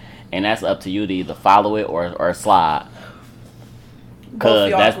foundation, and that's up to you to either follow it or slide. Both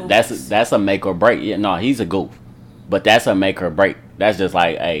Cause y'all that's a make or break. Yeah, no, he's a goof, but that's a make or break. That's just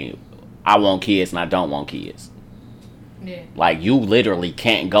like, hey, I want kids and I don't want kids. Yeah. Like, you literally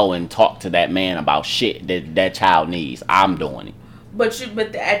can't go and talk to that man about shit that child needs. I'm doing it. But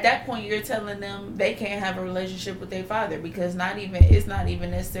at that point, you're telling them they can't have a relationship with their father because it's not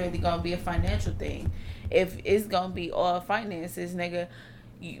even necessarily gonna be a financial thing. If it's gonna be all finances, nigga,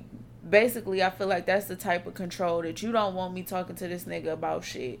 basically I feel like that's the type of control that you don't want me talking to this nigga about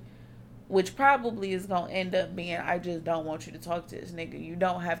shit. Which probably is gonna end up being, I just don't want you to talk to this nigga. You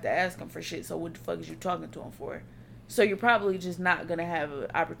don't have to ask him for shit, so what the fuck is you talking to him for? So you're probably just not gonna have an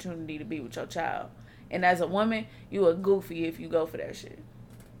opportunity to be with your child. And as a woman, you a goofy if you go for that shit.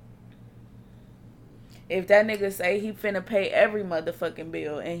 If that nigga say he finna pay every motherfucking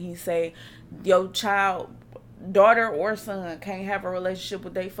bill and he say your child, daughter or son, can't have a relationship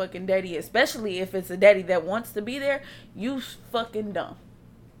with their fucking daddy, especially if it's a daddy that wants to be there, you fucking dumb.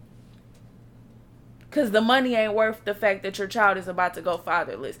 Because the money ain't worth the fact that your child is about to go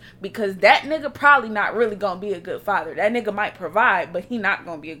fatherless. Because that nigga probably not really going to be a good father. That nigga might provide, but he not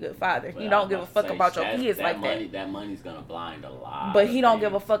going to be a good father. He don't give a fuck about your kids like that. That money's going to blind a lot. But he don't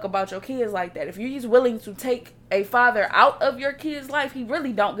give a fuck about your kids like that. If he's willing to take a father out of your kid's life, he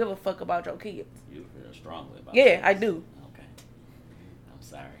really don't give a fuck about your kids. You feel strongly about Yeah, that. I do. Okay. I'm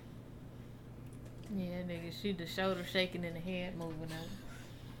sorry. Yeah, nigga, she the shoulder shaking and the head moving up.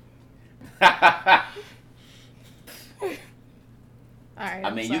 I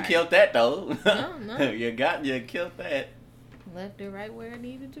Alright, mean, you killed that though. No. you killed that. Left it right where it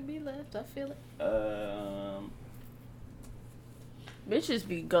needed to be left. I feel it. Bitches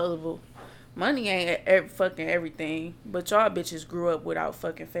be gullible. Money ain't fucking everything. But y'all bitches grew up without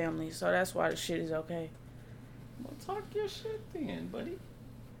fucking families. So that's why the shit is okay. Well, talk your shit then, buddy.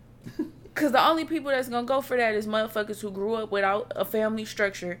 Because the only people that's going to go for that is motherfuckers who grew up without a family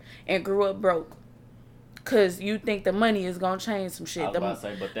structure and grew up broke. Because you think the money is going to change some shit.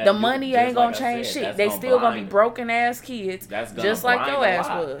 The money ain't going to change shit. They still going to be broken ass kids. Just like your ass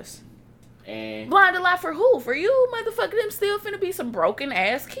was. And blind a lot for who? For you, motherfucker. Them still finna be some broken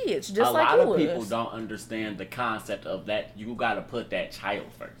ass kids. Just like you was. A lot of people don't understand the concept of that. You got to put that child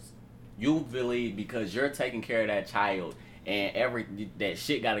first. You believe because you're taking care of that child and that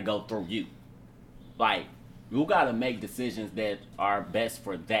shit got to go through you. Like, you got to make decisions that are best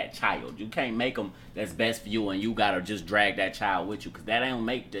for that child. You can't make them that's best for you and you got to just drag that child with you because that ain't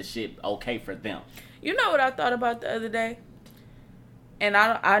make the shit okay for them. You know what I thought about the other day? And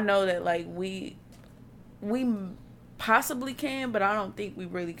I know that, like, we possibly can, but I don't think we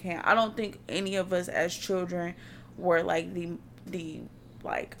really can. I don't think any of us as children were, like, the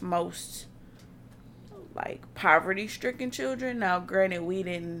like, most, like, poverty-stricken children. Now, granted, we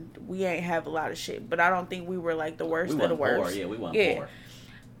ain't have a lot of shit, but I don't think we were, like, the worst of the worst. Poor. Yeah, we weren't poor.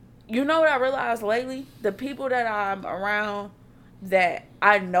 You know what I realized lately? The people that I'm around that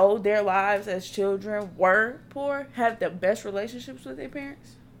I know their lives as children were poor have the best relationships with their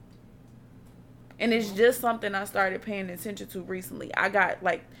parents. And it's just something I started paying attention to recently. I got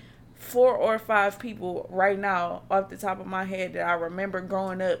like 4 or 5 people right now off the top of my head that I remember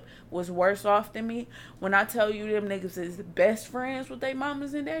growing up was worse off than me. When I tell you them niggas is best friends with their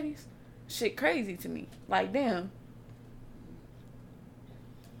mamas and daddies, shit crazy to me. Like, damn.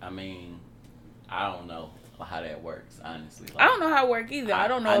 I mean, I don't know how that works, honestly. Like, I don't know how it works either. I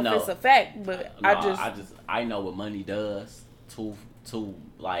don't know if it's a fact, but I know what money does to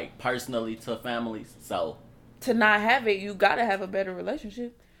like personally to families. So to not have it, you gotta have a better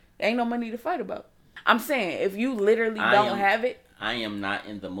relationship. There ain't no money to fight about. I'm saying if you literally don't have it. I am not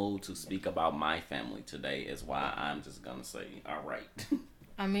in the mood to speak about my family today. Is why I'm just gonna say all right.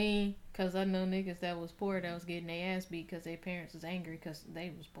 I mean, cause I know niggas that was poor that was getting their ass beat because their parents was angry because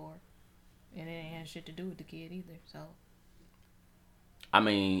they was poor. And it ain't had shit to do with the kid either, so. I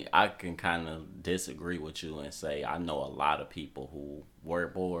mean, I can kind of disagree with you and say I know a lot of people who were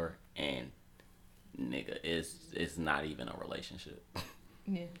poor and nigga, it's not even a relationship.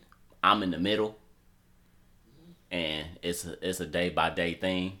 Yeah. I'm in the middle, and it's a day by day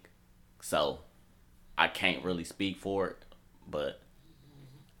thing, so I can't really speak for it, but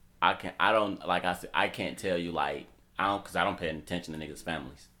I don't like I said I can't tell you like because I don't pay attention to niggas'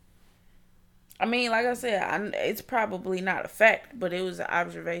 families. I mean, like I said, it's probably not a fact, but it was an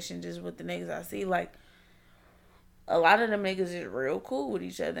observation just with the niggas I see. Like, a lot of them niggas is real cool with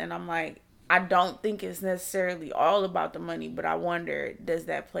each other, and I'm like, I don't think it's necessarily all about the money, but I wonder, does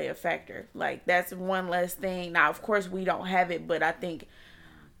that play a factor? Like, that's one less thing. Now, of course, we don't have it, but I think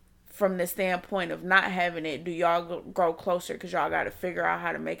from the standpoint of not having it, do y'all grow closer because y'all got to figure out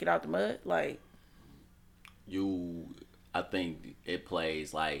how to make it out the mud? Like, I think it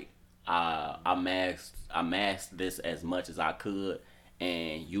plays like I masked this as much as I could,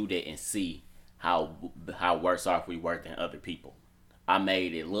 and you didn't see how worse off we were than other people. I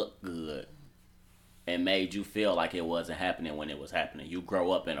made it look good and made you feel like it wasn't happening when it was happening. You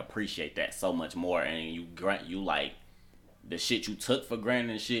grow up and appreciate that so much more, and you like the shit you took for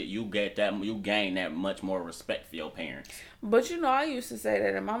granted and shit. You gain that much more respect for your parents. but you know, I used to say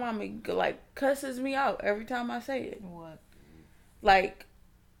that, and my mama like cusses me out every time I say it. What? Like,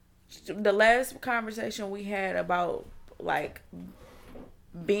 the last conversation we had about like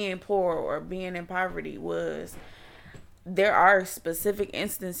being poor or being in poverty was, there are specific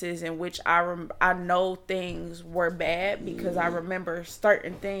instances in which I know things were bad because I remember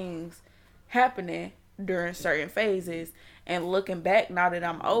certain things happening during certain phases, and looking back now that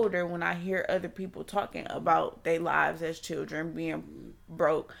I'm older, when I hear other people talking about their lives as children being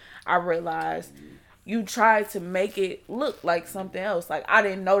broke, I realize you tried to make it look like something else. Like, I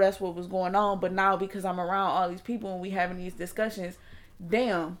didn't know that's what was going on, but now because I'm around all these people and we having these discussions,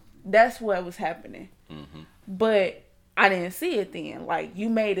 damn, that's what was happening. Mm-hmm. But I didn't see it then. Like, you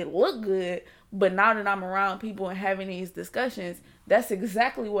made it look good, but now that I'm around people and having these discussions, that's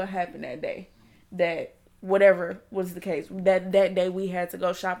exactly what happened that day. That whatever was the case, that day we had to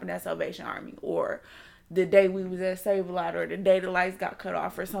go shopping at Salvation Army, or the day we was at Save-A-Lot, or the day the lights got cut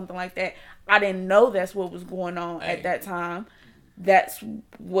off, or something like that. I didn't know that's what was going on at that time. That's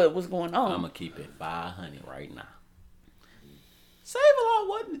what was going on. I'm gonna keep it 500 right now. Save-A-Lot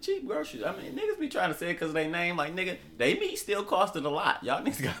wasn't the cheap groceries. I mean, niggas be trying to say it because of their name. Like, nigga, they meat still costed a lot. Y'all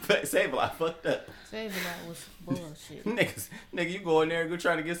niggas got Save-A-Lot fucked up. Save-A-Lot was bullshit. Nigga, you go in there and go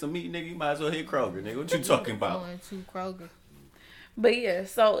try to get some meat, nigga, you might as well hit Kroger, nigga. What you talking about? Going to Kroger. But yeah,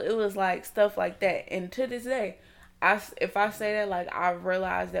 so it was like stuff like that. And to this day, if I say that, like, I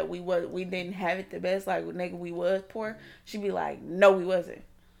realized that we didn't have it the best, like, nigga, we was poor, she'd be like, no, we wasn't.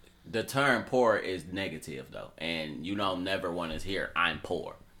 The term poor is negative, though. And you don't never want to hear, I'm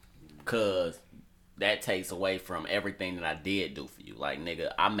poor. Because that takes away from everything that I did do for you. Like,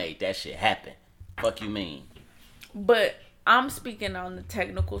 nigga, I made that shit happen. Fuck you mean? But I'm speaking on the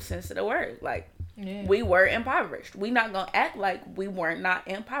technical sense of the word. Like, yeah. We were impoverished. We not going to act like we were not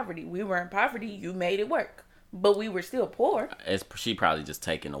in poverty. We were in poverty. You made it work. But we were still poor. She probably just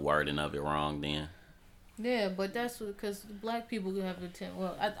taking the wording of it wrong then. Yeah, but that's because black people have the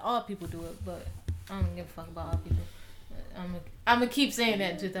well, all people do it, but I don't give a fuck about all people. I'm gonna keep saying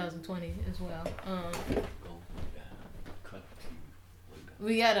that in 2020 as well.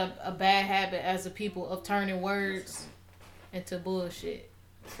 We got a bad habit as a people of turning words into bullshit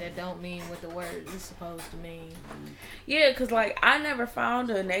that don't mean what the word is supposed to mean. Yeah, because, like, I never found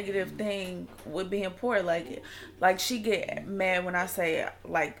a negative thing with being poor. Like she get mad when I say,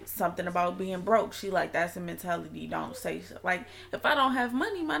 like, something about being broke. She like, that's a mentality. Don't say so. Like, if I don't have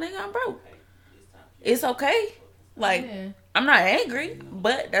money, my nigga, I'm broke. It's okay. Like, yeah. I'm not angry,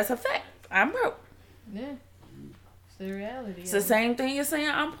 but that's a fact. I'm broke. Yeah. It's the reality. It's the same thing as saying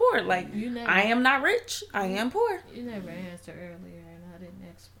I'm poor. Like, I am not rich. I am poor. You never answered earlier, and I didn't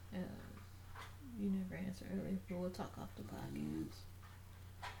you never answered earlier, but we'll talk off the podcast.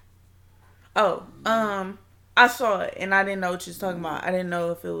 Oh, I saw it, and I didn't know what you was talking about. I didn't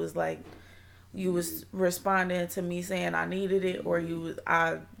know if it was like you was responding to me saying I needed it, or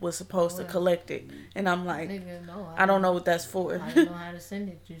I was supposed to collect it. And I'm like, nigga, no, I don't know what that's for. I didn't know how to send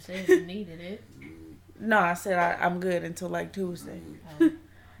it. You said you needed it. No, I said I'm good until like Tuesday. Oh,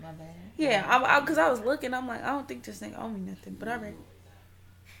 my bad. Yeah, because I was looking. I'm like, I don't think this thing owe me nothing, but alright.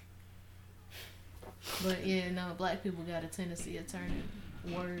 But yeah, no, black people got a tendency of turning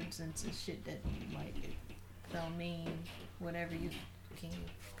words into shit that like don't mean whatever you can.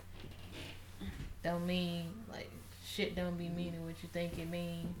 Don't mean like shit. Don't be meaning what you think it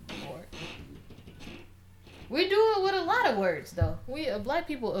mean. Or We do it with a lot of words, though. Black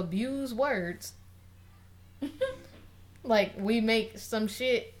people abuse words. Like, we make some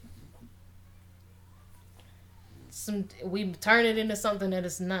shit. We turn it into something that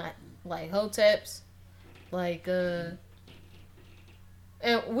it's not. Like, hoteps. Like, and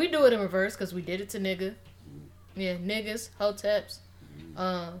we do it in reverse, because we did it to nigga. Yeah, niggas, hoteps,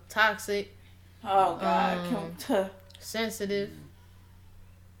 toxic. Oh, God. Sensitive.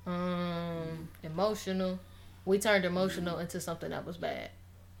 Emotional. We turned emotional into something that was bad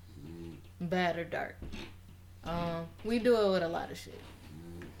or dark. We do it with a lot of shit.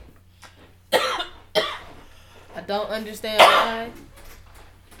 I don't understand why,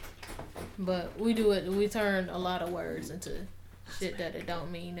 but we do it. We turn a lot of words into shit that it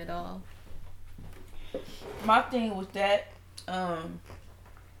don't mean at all. My thing with that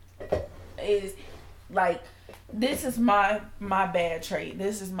is like, this is my bad trait.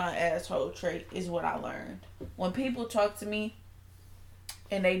 This is my asshole trait, is what I learned. When people talk to me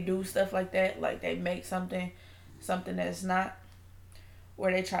and they do stuff like that, like they make something that's not,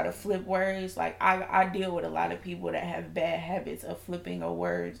 where they try to flip words. Like, I deal with a lot of people that have bad habits of flipping a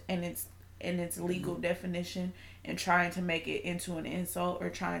word and its legal definition and trying to make it into an insult or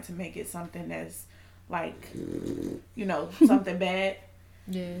trying to make it something that's like, you know, something bad.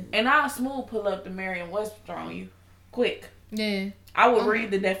 Yeah. And I'll smooth pull up the Merriam-Webster on you. Quick. Yeah. I will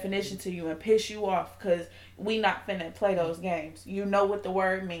read the definition to you and piss you off, because we not finna play those games. You know what the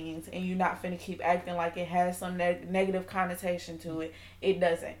word means, and you not finna keep acting like it has some negative connotation to it. It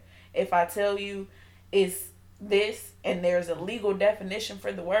doesn't. If I tell you it's this and there's a legal definition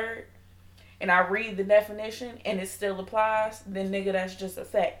for the word, and I read the definition and it still applies, then nigga, that's just a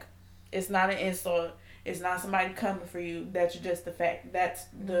fact. It's not an insult. It's not somebody coming for you. That's just the fact. That's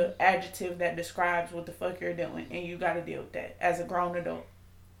the adjective that describes what the fuck you're doing, and you got to deal with that as a grown adult.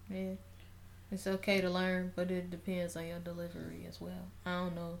 Yeah, it's okay to learn, but it depends on your delivery as well. I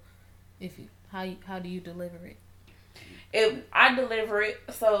don't know if you how do you deliver it? I deliver it.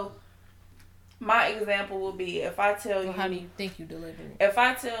 So my example will be, if I tell you, how do you think you deliver it? If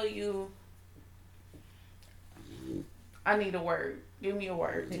I tell you, I need a word. Give me a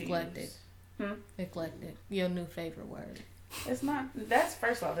word. Eclectic. Eclectic. Your new favorite word. It's not. That's,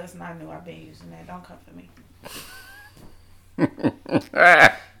 first of all, that's not new. I've been using that. Don't come for me.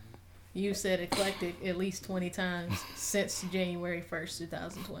 You said eclectic at least 20 times since January 1st,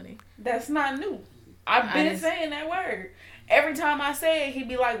 2020. That's not new. I've been saying that word. Every time I say it, he'd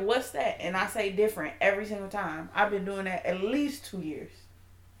be like, "What's that?" And I say different every single time. I've been doing that at least 2 years.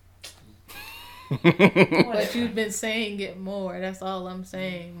 But you've been saying it more. That's all I'm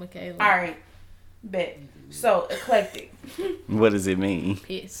saying, Michaela. All right. Bet. So, eclectic. What does it mean?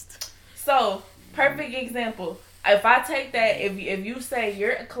 Pissed. So, perfect example. If I take that, if you say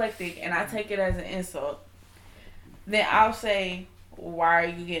you're eclectic and I take it as an insult, then I'll say, why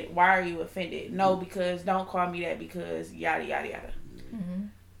are you offended? No, because don't call me that, because yada yada yada. Mm-hmm.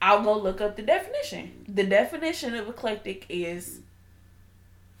 I'll go look up the definition. The definition of eclectic is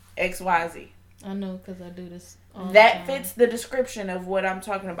XYZ. I know, because I do this all the That time. fits the description of what I'm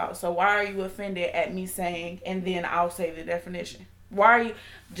talking about. So why are you offended at me saying, and then I'll say the definition? Why are you,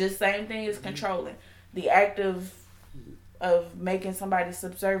 just same thing as controlling. The act of making somebody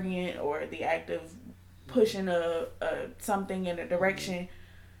subservient, or the act of pushing a something in a direction.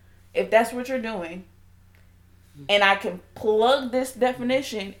 If that's what you're doing, and I can plug this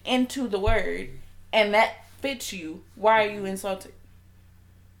definition into the word, and that fits you, why are you insulted?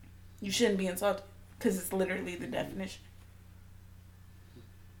 You shouldn't be insulted, because it's literally the definition.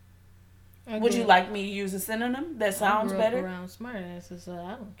 Would you like me to use a synonym that sounds better? I grew up around smart asses, so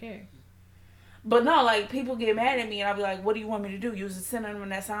I don't care. But no, like, people get mad at me and I'll be like, what do you want me to do? Use a synonym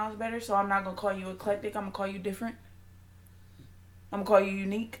that sounds better? So I'm not going to call you eclectic. I'm going to call you different. I'm going to call you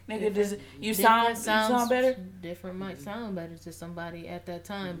unique. Nigga, does you sound better? Different might sound better to somebody at that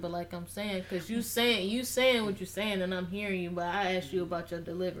time. But like I'm saying, because you saying what you're saying and I'm hearing you, but I asked you about your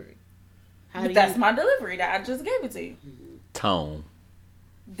delivery. That's my delivery. That I just gave it to you. Tone.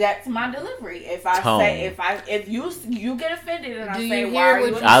 That's my delivery. If I Tone. say, if you get offended and I say, you why are hear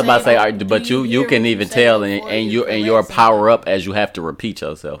you? what I was about to say, saying? but Do you hear can what even you say tell, before and you your correct power somebody? up as you have to repeat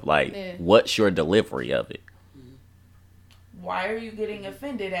yourself. Like, Yeah. what's your delivery of it? Why are you getting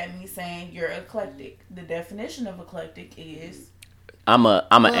offended at me saying you're eclectic? The definition of eclectic is. I'm a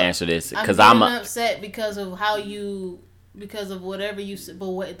Well, answer this because I'm I'm upset because of because of whatever you said,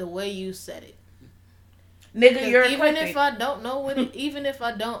 but the way you said it. Nigga, you're even eclectic. if I don't know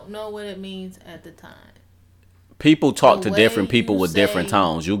what it means at the time. people talk The to way different people you with different say-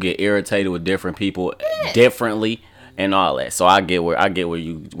 tones. You get irritated with different people differently. and all that. So I get where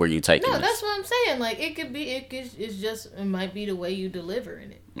you taking No, this. that's what I'm saying. Like it might be the way you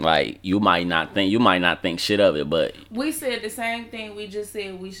delivering it. Like you might not think shit of it, but We said the same thing. We just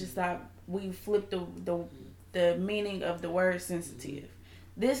said we should stop. We flipped the meaning of the word sensitive.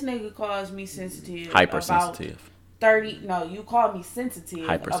 This nigga calls me sensitive. hypersensitive. 30. No, you called me sensitive.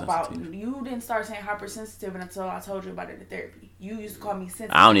 Hypersensitive. You didn't start saying hypersensitive until I told you about it in therapy. You used to call me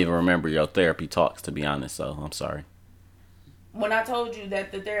sensitive. I don't even remember your therapy talks, to be honest. So I'm sorry. When I told you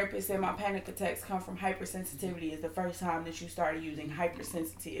that the therapist said my panic attacks come from hypersensitivity, is the first time that you started using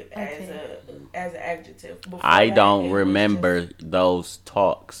hypersensitive as an adjective. Before I that, don't it was remember just- those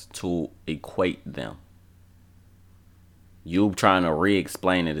talks to equate them. You trying to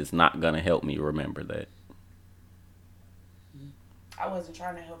re-explain it is not gonna help me remember that. I wasn't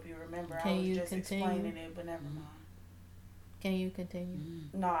trying to help you remember. Can I was you just continue? explaining it, but never mind. Can you continue?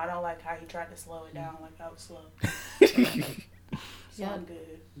 No, I don't like how he tried to slow it down like I was slow. So Yeah. I'm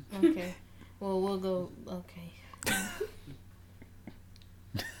good. Okay. Well, we'll go. Okay.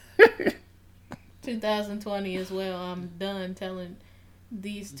 2020 as well. I'm done telling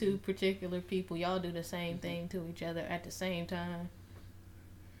these two particular people y'all do the same thing to each other at the same time.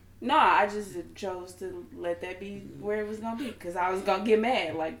 No, I just chose to let that be where it was gonna be because I was gonna get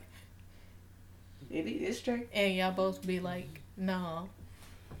mad. Like, it's straight. And y'all both be like, no.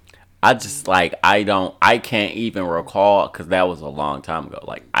 I just like I can't even recall because that was a long time ago.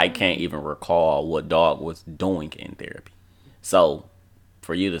 Like I can't even recall what Dog was doing in therapy. So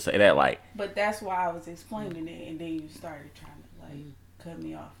for you to say that, like, But that's why I was explaining it, and then you started trying to like cut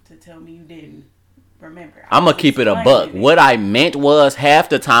me off to tell me you didn't remember. I'm gonna keep it a buck. What I meant was half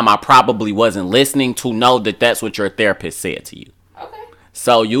the time I probably wasn't listening to know that that's what your therapist said to you. Okay.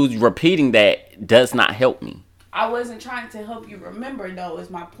 So you repeating that does not help me. I wasn't trying to help you remember though. Is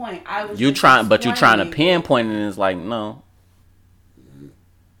my point. I was. You just trying to explaining. pinpoint it, and it's like no.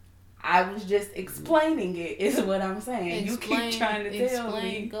 I was just explaining it. Is what I'm saying. You keep trying to tell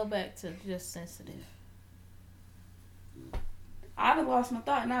me. Go back to just sensitive. I done lost my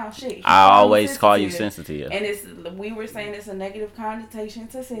thought now. Shit. He I called me always call you sensitive. And we were saying it's a negative connotation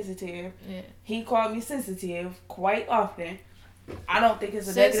to sensitive. Yeah. He called me sensitive quite often. I don't think it's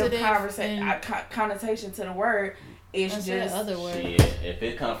a Sensitive negative connotation to the word. It's That's just the other word. If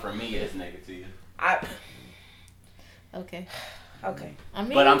it comes from me, it's negative. Okay. Okay. I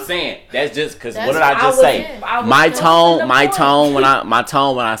mean, But I'm saying that's just because what That's did I what just I say? was- I was My just tone, the my point.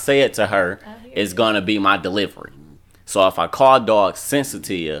 tone when I say it to her I hear is you. gonna be my delivery. So if I call Dog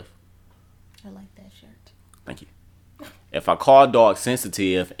sensitive, I like that shirt. thank you. If I call Dog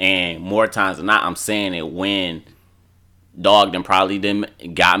sensitive, and more times than not, I'm saying it when Dog then probably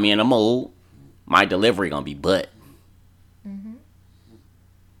didn't got me in a mood, my delivery gonna be butt.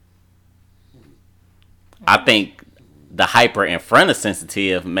 I think the hyper in front of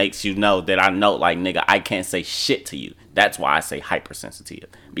sensitive makes you know that I know, like, nigga, I can't say shit to you. That's why I say hypersensitive,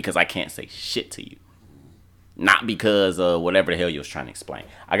 because I can't say shit to you. Not because of whatever the hell you was trying to explain.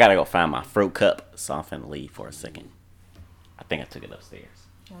 I gotta go find my fruit cup, so I'm finna leave for a second. I think I took it upstairs.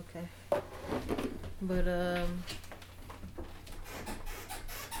 Okay. But I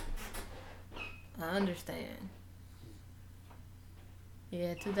understand.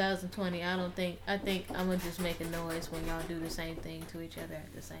 Yeah, 2020. I think I'm gonna just make a noise when y'all do the same thing to each other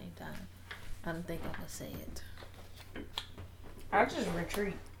at the same time. I don't think I'm gonna say it. I just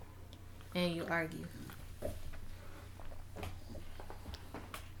retreat. And you argue.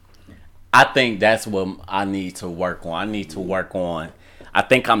 I think that's what I need to work on. I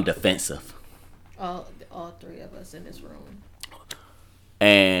think I'm defensive. All three of us in this room.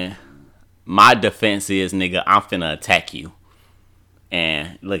 And my defense is, nigga, I'm finna attack you.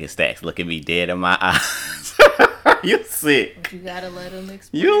 And look at Stacks. Look at me dead in my eyes. You sick. But you gotta let them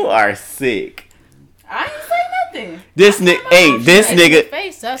explain. You are sick. I didn't say nothing. This nigga, hey, this nigga,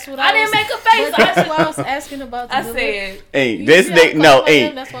 Face. That's what I didn't make a face. But that's why I was asking about the I delivery. said, hey, You this see how I nigga, call no, my hey,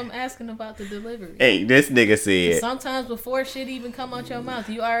 name? That's why I'm asking about the delivery. hey, this nigga said, Sometimes before shit even come out your mouth,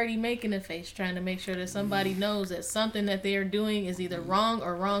 you already making a face, trying to make sure that somebody knows that something that they are doing is either wrong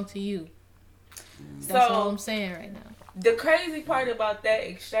or wrong to you. That's all I'm saying right now. the crazy part about that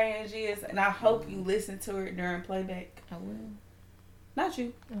exchange is, and I hope you listen to it during playback. I will. Not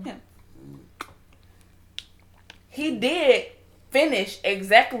you, him. He did finish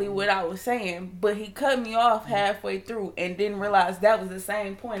exactly what I was saying, but he cut me off halfway through and didn't realize that was the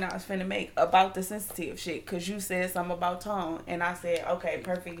same point I was finna make about the sensitive shit. Cause you said something about tone, and I said, okay,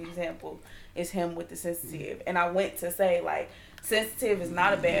 perfect example is him with the sensitive. And I went to say, like, sensitive is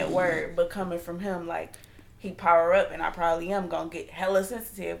not a bad word, but coming from him, like, he power up, and I probably am gonna get hella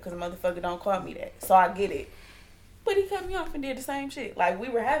sensitive because motherfucker don't call me that. So I get it. but he cut me off and did the same shit. Like, we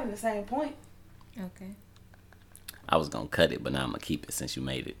were having the same point. Okay. I was gonna cut it, but now I'm gonna keep it since you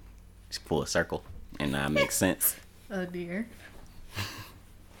made it full circle, and now it makes sense. Oh dear.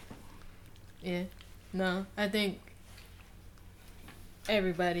 Yeah. No, I think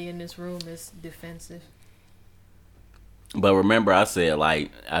everybody in this room is defensive. But remember, I said it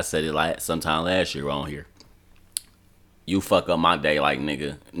like sometime last year on here. You fuck up my day, like,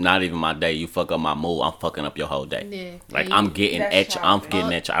 nigga. Not even my day. You fuck up my mood. I'm fucking up your whole day. Yeah. Like, Yeah, I'm getting at you. I'm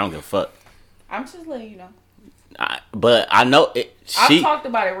getting at you. I don't give a fuck. I'm just letting you know. But I know it. I've talked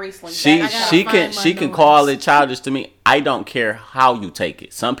about it recently. She can call it childish to me. I don't care how you take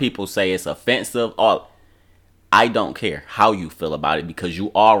it. Some people say it's offensive. Or I don't care how you feel about it because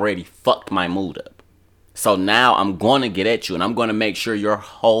you already fucked my mood up. So now I'm going to get at you and I'm going to make sure your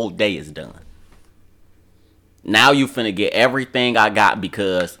whole day is done. Now you finna get everything I got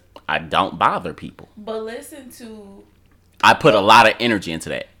because I don't bother people. But listen to... I put a lot of energy into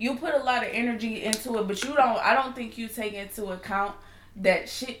that. You put a lot of energy into it, but I don't think you take into account that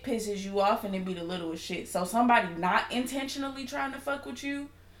shit pisses you off and it be the littlest shit. So somebody not intentionally trying to fuck with you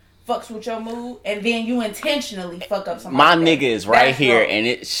fucks with your mood, and then you intentionally fuck up somebody. My nigga is right here,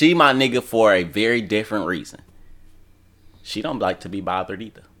 and she my nigga for a very different reason. She don't like to be bothered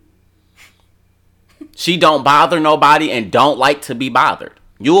either. She don't bother nobody and don't like to be bothered.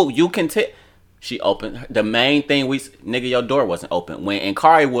 You can tell. She opened the main thing nigga, your door wasn't open. And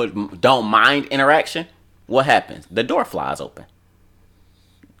Kari don't mind interaction, what happens? The door flies open.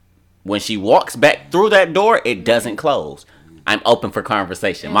 When she walks back through that door, it doesn't close. I'm open for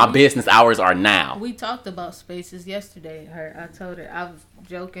conversation. My business hours are now. We talked about spaces yesterday. I told her I was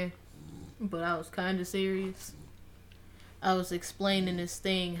joking, but I was kind of serious. I was explaining this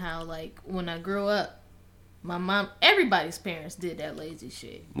thing how, like, when I grew up, my mom, everybody's parents did that lazy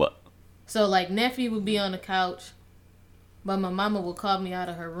shit. What? So, like, nephew would be on the couch, but my mama would call me out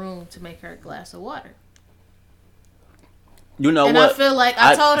of her room to make her a glass of water. You know and what? I feel like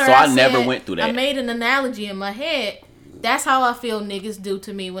I told her. So I never said, went through that. I made an analogy in my head. That's how I feel niggas do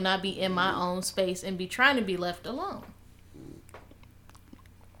to me when I be in my own space and be trying to be left alone.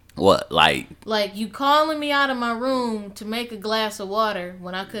 What? Like you calling me out of my room to make a glass of water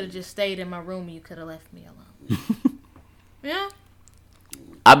when I could have just stayed in my room and you could have left me alone. Yeah.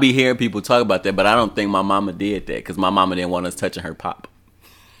 I be hearing people talk about that, but I don't think my mama did that because my mama didn't want us touching her pop.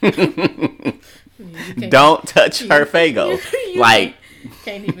 Don't touch her Faygo. Like,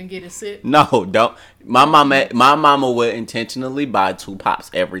 can't even get a sip. No, don't. My mama would intentionally buy 2 pops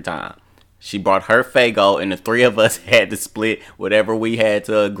every time. She brought her Faygo, and the 3 of us had to split whatever we had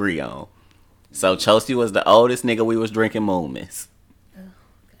to agree on. So Chelsea was the oldest nigga. We was drinking Moon Mist. Oh,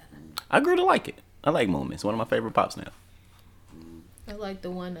 God. I grew to like it. I like Moon Mist. One of my favorite pops now. I like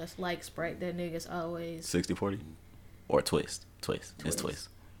the one that's like Sprite. That nigga's always 60-40 or Twist. It's Twist.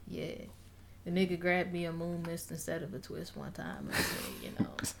 Yeah. The nigga grabbed me a Moon Mist instead of a Twist one time. And said, you know,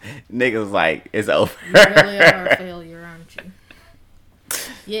 nigga was like, it's over. You really are a failure, aren't you?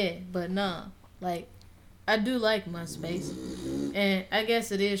 Yeah, but nah. Like, I do like my space. And I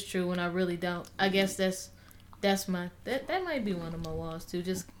guess it is true when I really don't. I guess that's my that might be one of my walls too,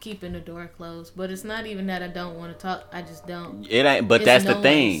 just keeping the door closed. But it's not even that I don't want to talk, I just don't. It ain't, but that's the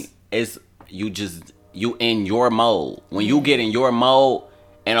thing. It's you in your mode. When you get in your mode,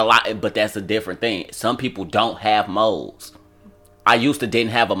 but that's a different thing. Some people don't have modes. I used to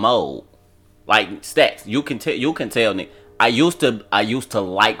didn't have a mode. Like Stacks, you can tell Nick. I used to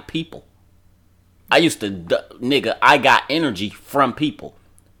like people. I got energy from people.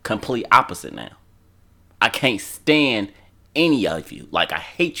 Complete opposite now. I can't stand any of you. Like, I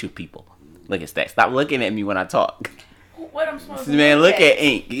hate you people. Look at Stacks. Stop looking at me when I talk. What I'm supposed to Man, look at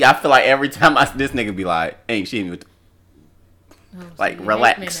Ink. I feel like every time this nigga be like, Ink, she hit me with like, so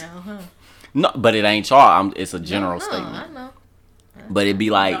relax. Now, huh? No, but it ain't y'all. It's a general statement. I know. But it'd be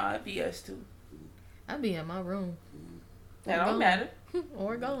like... Nah, it'd be us too. I be in my room. That don't matter.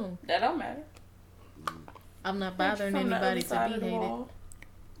 Or gone. That don't matter. I'm not bothering anybody to be hated.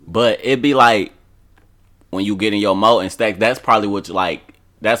 But it'd be like, when you get in your mode and Stacks, that's probably what you like.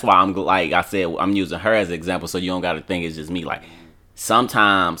 That's why I'm like I said, I'm using her as an example so you don't got to think it's just me. Like,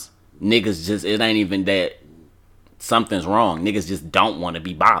 sometimes niggas just, it ain't even that something's wrong. Niggas just don't want to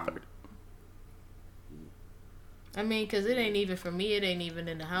be bothered. I mean, because it ain't even for me. It ain't even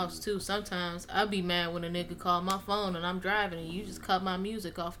in the house, too. Sometimes I'll be mad when a nigga call my phone and I'm driving and you just cut my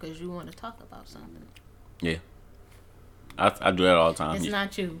music off because you want to talk about something. Yeah. I do that all the time. It's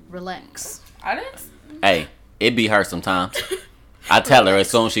not you. Relax. I didn't. Hey, it be her sometimes. I tell her as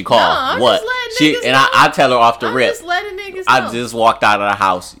soon as she call. No, what? I tell her off the rip. I just walked out of the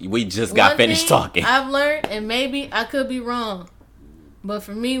house. We just got finished talking. I've learned, and maybe I could be wrong, but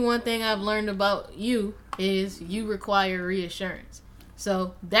for me, one thing I've learned about you is you require reassurance.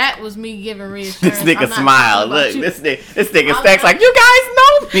 So that was me giving reassurance. This nigga smiled. Look, this nigga Stacks like, you guys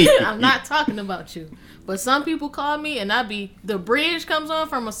know me. I'm not talking about you. But some people call me and the bridge comes on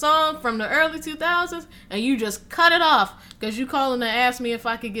from a song from the early 2000s and you just cut it off because you calling to ask me if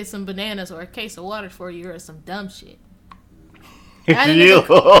I could get some bananas or a case of water for you or some dumb shit. No,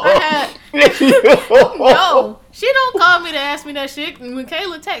 she don't call me to ask me that shit. And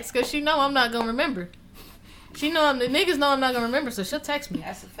Michaela texts because she know I'm not going to remember. The niggas know I'm not going to remember, so she'll text me.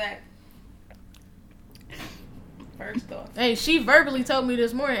 That's a fact. First off. Hey, she verbally told me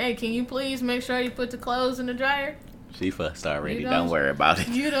this morning, hey, can you please make sure you put the clothes in the dryer? She fussed already. Don't worry about it.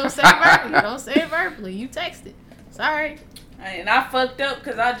 You don't say verbally. You don't say it verbally. You text it. Sorry. And I fucked up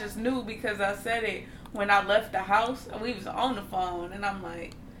because I just knew because I said it when I left the house. And we was on the phone. And I'm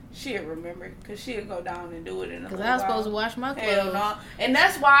like, she'll remember. Because she'll go down and do it in a little while. Because I was supposed to wash my clothes. Hell no. And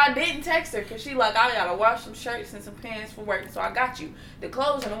that's why I didn't text her. Because she like, I got to wash some shirts and some pants for work. So I got you the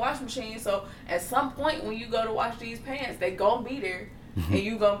clothes in the washing machine. So at some point when you go to wash these pants, they going to be there. And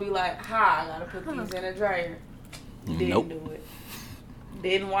you going to be like, I got to put these in the dryer. Didn't do it.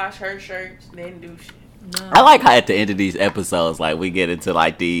 Didn't wash her shirts. Didn't do shit. No. I like how at the end of these episodes, like, we get into,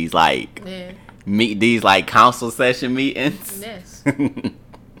 like, these, like, these, like, council session meetings. Yes.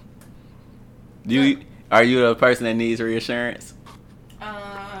 Are you a person that needs reassurance?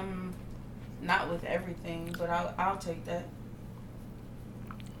 Not with everything, but I'll take that.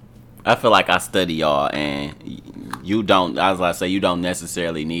 I feel like I study y'all, and you don't, as I say, you don't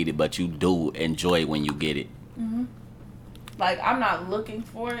necessarily need it, but you do enjoy when you get it. Mm-hmm. Like, I'm not looking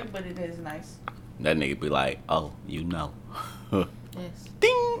for it, but it is nice. That nigga be like, oh, you know. Yes.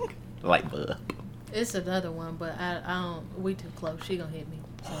 Ding! Light bulb. It's another one, but I don't, we too close. She gonna hit me.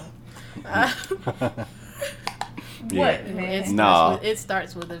 So. What, man? It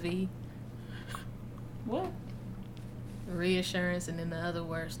starts with a V. What? Reassurance, and then the other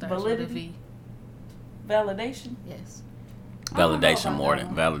word starts Validity? with a V. Validation? Yes. Validation more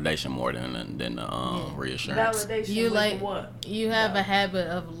than reassurance. Validation. You with like what? You have a habit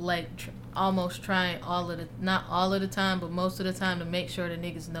of like almost trying not all of the time, but most of the time to make sure the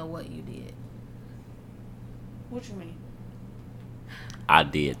niggas know what you did. What you mean? I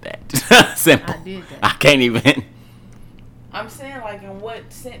did that. Simple. I did that. I can't even. I'm saying like in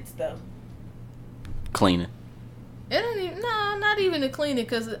what sense though? Cleaning. It don't even not even the cleaning,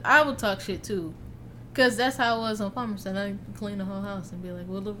 because I would talk shit too. Because that's how it was on Palmerston. I clean the whole house and be like,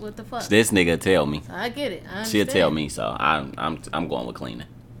 well, what the fuck? This nigga tell me. So I get it. She'll tell me, so I'm going with cleaning.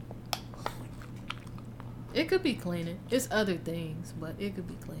 It could be cleaning. It's other things, but it could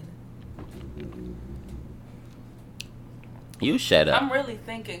be cleaning. You shut up. I'm really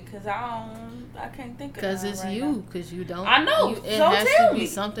thinking because I can't think of it. Because it's you. Because you don't. I know. It so has tell to be me.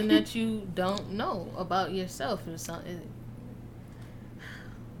 something that you don't know about yourself or something.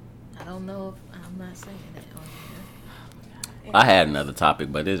 I don't know if I'm not saying that on here. I had another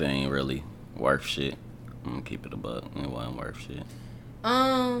topic, but this ain't really worth shit. I'm gonna keep it a buck. It wasn't worth shit.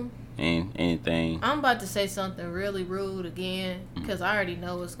 Anything. I'm about to say something really rude again because I already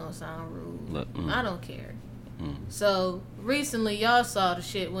know it's gonna sound rude. I don't care. So recently, y'all saw the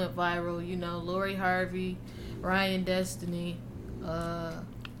shit went viral. You know, Lori Harvey, Ryan Destiny,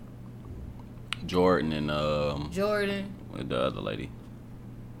 Jordan and Jordan. with the other lady.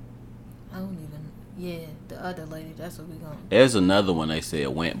 I don't even. Yeah, the other lady. That's what we gonna. There's another one they said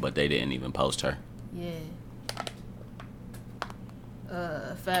went, but they didn't even post her. Yeah.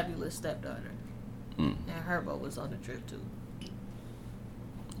 Fabulous stepdaughter. And Herbo was on the trip too.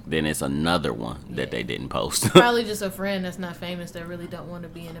 Then it's another one that they didn't post. Probably just a friend that's not famous that really don't want to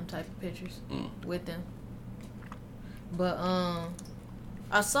be in them type of pictures with them. But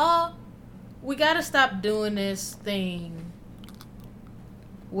I saw we gotta stop doing this thing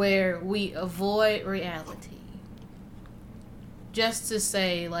where we avoid reality just to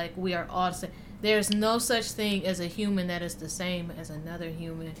say like we are all the same. There's no such thing as a human that is the same as another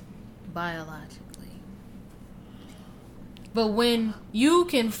human biologically. But when you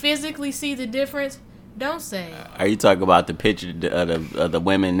can physically see the difference, don't say it. Are you talking about the picture of the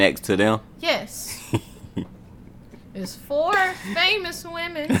women next to them? Yes. It's 4 famous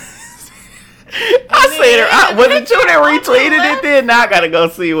women. I seen her. Was it you that retweeted it then? Now I gotta go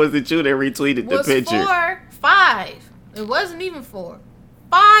see. Was it you that retweeted the picture? 5. It wasn't even 4.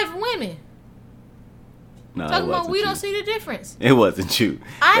 5 women. No, Talking about we you. don't see the difference. It wasn't you.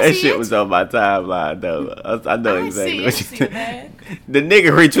 That shit was on my timeline though. I know exactly what you said. The nigga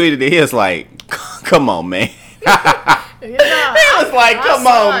retweeted it. He was like, "Come on, man." Yeah, He was like, "Come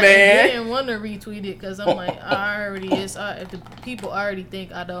on, man." I didn't want to retweet it because I'm like, if the people already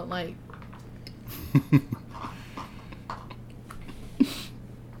think I don't like.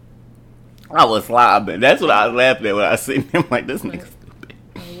 I was laughing. That's what I was laughing at when I seen him. Like, this nigga stupid.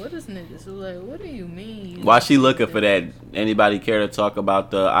 Like, what is niggas? So like, what do you mean? Why she looking for that? Anybody care to talk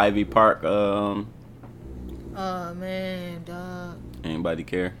about the Ivy Park? Oh man, dog. Anybody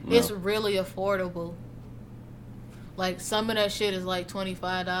care? No. It's really affordable. Like some of that shit is like $25,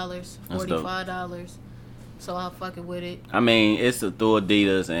 $45. So I'll fuck it with it. I mean, it's through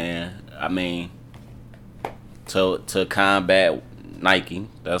Adidas, and I mean, to combat Nike,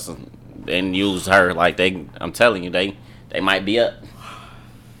 and use her like they. I'm telling you, they might be up.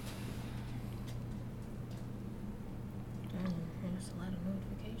 There's a lot of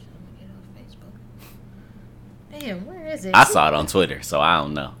notifications. I'm gonna get off Facebook. Damn, where is it? I saw it on Twitter, so I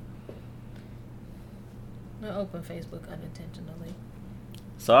don't know. I opened Facebook unintentionally.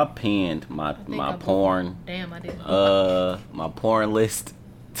 So I pinned my porn. Damn, I didn't. My porn list.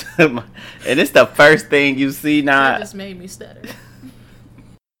 And it's the first thing you see now. That just made me stutter.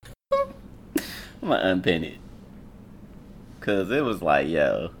 I'm gonna unpin it. Cause it was like,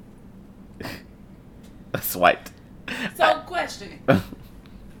 yo. I swiped. So, question.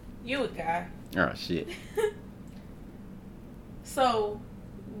 You a guy. Oh shit. So,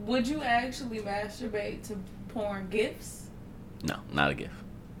 would you actually masturbate to porn gifts? No, not a gift.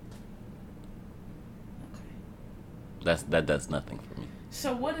 Okay. That does nothing for me.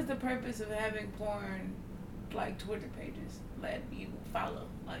 So, what is the purpose of having porn, like, Twitter pages that you follow?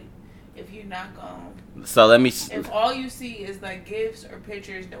 Like, if you're not going... So, let me... If all you see is, like, gifs or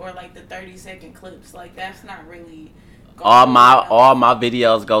pictures or, like, the 30-second clips, like, that's not really... All my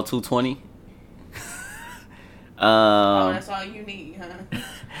videos go 220. Oh, that's all you need, huh?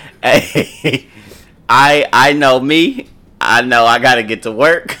 Hey, I know me. I know I gotta get to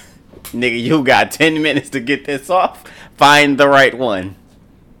work. Nigga, you got 10 minutes to get this off. Find the right one.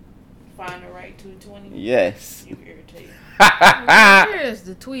 Find the right 220? Yes. You irritating. Where's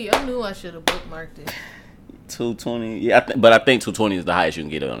the tweet? I knew I should have bookmarked it. 220. Yeah, but I think 220 is the highest you can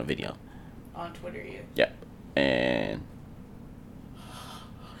get it on a video. On Twitter, yeah. Yep. And...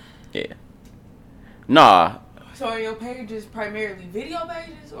 yeah. Nah. So are your pages primarily video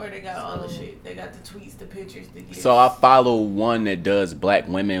pages, or they got all the shit? They got the tweets, the pictures, the gifs. So I follow one that does black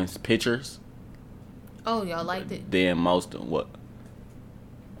women's pictures. Oh, y'all liked it? Then most of what?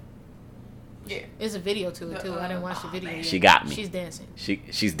 Yeah. It's a video to it, too. I didn't watch the video yet. She got me. She's dancing.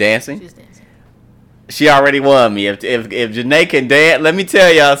 She's dancing? She's dancing. She already won me. If Janae can dance, let me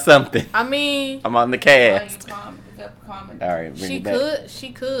tell y'all something. I mean... I'm on the cast. All Alright, bring it back.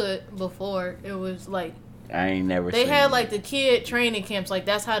 She could before. It was like... I ain't never They seen had it. like the kid training camps. Like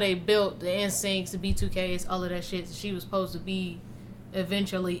that's how they built the NSYNCs, the B2Ks, all of that shit. She was supposed to be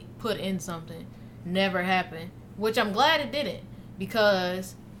eventually put in something. Never happened. Which I'm glad it didn't.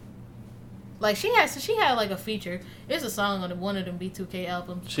 Because like she had like a feature. It's a song on one of them B2K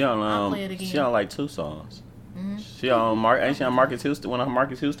albums. She on I'll play it again. She on like 2 songs. Mm-hmm. She on ain't she on Marcus Houston? One of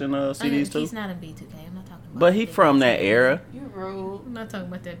Marcus Houston CDs too. He's not in B2K. I'm not talking about. But he from that era. You rude. I'm not talking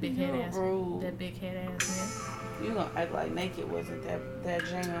about that big head ass. Rude. That big head ass man. You gonna act like Naked wasn't that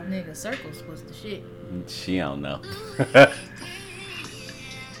jam? Nigga, Circles was the shit. She don't know.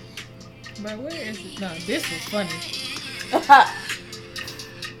 Bro, where is it? No, this was funny.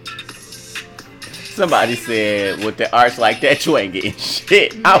 Somebody said, with the arts like that, you ain't getting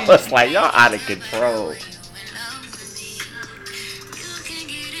shit. I was like, y'all out of control.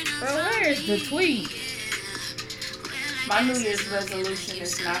 Bro, where is the tweet? My New Year's resolution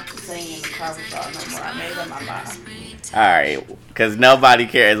is not to sing in the car with y'all no more. I made up my mind. Alright, because nobody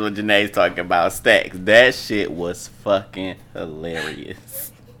cares what Janae's talking about. Stacks. That shit was fucking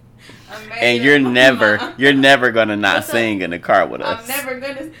hilarious. And you're never gonna not sing in the car with us. I'm never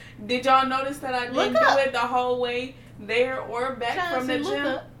gonna. Did y'all notice that I didn't do it the whole way there or back from the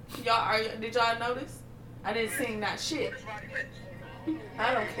gym? Did y'all notice? I didn't sing that shit.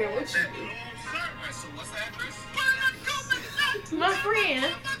 I don't care what you do. My friend.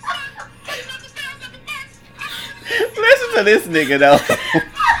 Listen to this nigga though.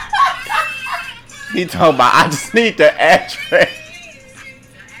 He talking about I just need the address.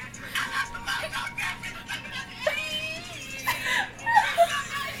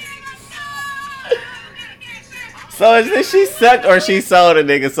 So is this she sucked or she sold a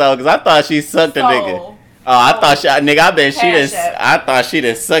nigga soul? Cause I thought she sucked a nigga. Oh, I thought she, nigga. I thought she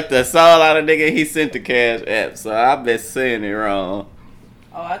done sucked the soul out of nigga. He sent the cash app, so I been saying it wrong.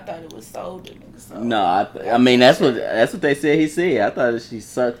 Oh, I thought it was sold to nigga. So. No, I mean that's what they said he said. I thought she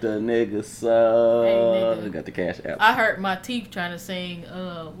sucked a nigga so. Hey, nigga. Got the cash out. I hurt my teeth trying to sing.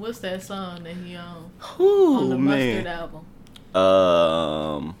 What's that song that he on the man. Mustard album?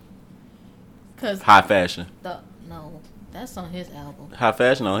 Cause High Fashion. No, that's on his album. High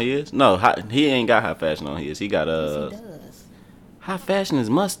Fashion on his? No, he ain't got High Fashion on his. He got Yes, he does. High Fashion is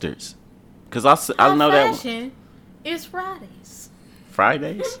Mustards. Cause I know that one. Fashion is Roddy's.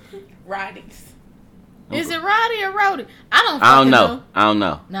 Fridays. Roddy's. Is it Roddy or Roddy? I don't know. I don't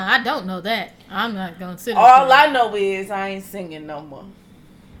know. No, I don't know that. I'm not gonna sit. All I know is I ain't singing no more.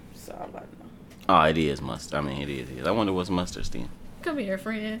 So all I know. Oh, it is Mustard. I mean, it is. I wonder what's Mustard's then. Come here,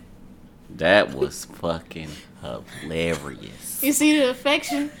 friend. That was fucking hilarious. You see the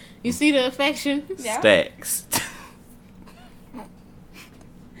affection? You see the affection? Yeah. Stacks.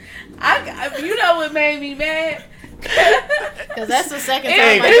 You know what made me mad? Because that's the second time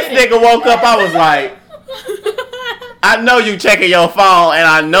Hey, I this did it. nigga woke up. I was like, I know you checking your phone, and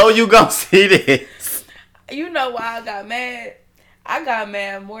I know you gonna see this. You know why I got mad? I got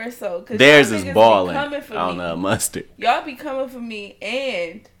mad more so because Theirs is balling. coming for on me. Mustard. Y'all be coming for me,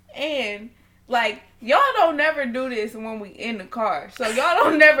 and like y'all don't never do this when we in the car. So y'all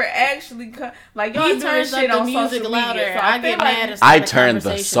don't never actually come. Like y'all He do turns this up shit the on music social louder. media. So I feel get like mad. I turned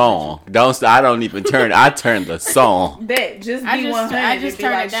the song. I don't even turn. I turned the song. That just I be just- 100. I just Be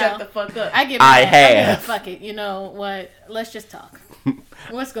turn like, it down. shut the fuck up. I get I mad. I mean, have. fuck it. You know what? Let's just talk.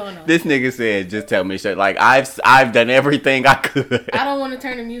 What's going on? This nigga said, "Just tell me shit." Like I've done everything I could. I don't want to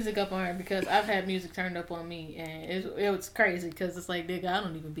turn the music up on her because I've had music turned up on me, and it was crazy because it's like, nigga, I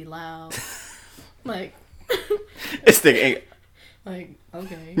don't even be loud. Like, This nigga ain't. like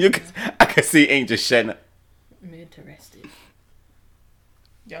okay. I can see Ain't just shutting up. I'm interested.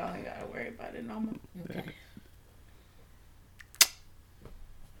 Y'all ain't gotta worry about it no more. Okay.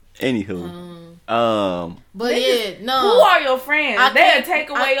 Anywho, But Niggas, yeah, no. Who are your friends? I They'll can't- take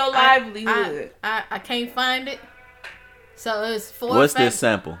away your livelihood. I can't find it. So it's four. what's this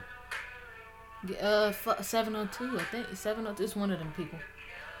sample? 702. I think 702 is one of them people.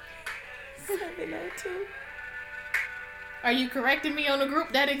 702. Are you correcting me on a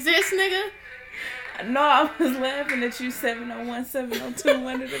group that exists, nigga? No, I was laughing at you. 701, 702.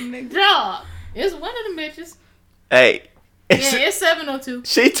 One of them niggas. Dog, it's one of them bitches. Hey, Yeah, it's 702.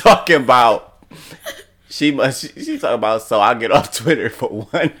 she talking about. She talking about. So I get off Twitter for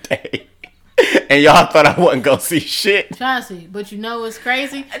one day, and y'all thought I wasn't gonna see shit. Chauncey, but you know what's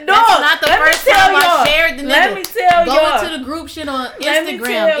crazy? No, That's not the let me first tell time I y'all. shared the nigga. Let me tell Go y'all. into the group shit on Let me Instagram.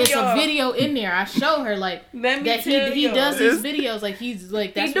 tell It's y'all. a video in there. I show her like Let me that tell he y'all. does these videos like he's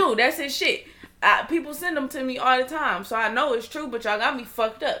like that's He do. That's his shit. People send them to me all the time, so I know it's true. But y'all got me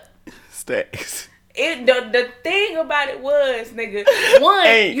fucked up. Stacks. The thing about it was, nigga, one,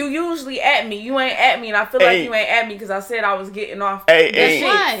 Hey. you usually at me. You ain't at me, and I feel like Hey. you ain't at me because I said I was getting off. Hey, that hey. shit.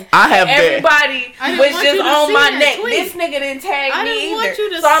 Why? I have been. Everybody I didn't was want just you to on see my that neck. tweet. This nigga didn't tag I me didn't either. want you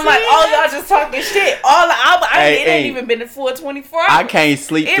to So I'm like, see oh, that. y'all just talking shit. It ain't even been the full 24 hours. I can't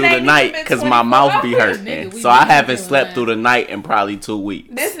sleep It through ain't the even night been because my 24 mouth be hours. hurting. Nigga, we So I be haven't doing slept that. through the night in probably 2 weeks.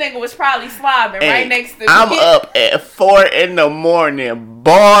 This nigga was probably slobbing Hey, right next to me. I'm up at 4 in the morning,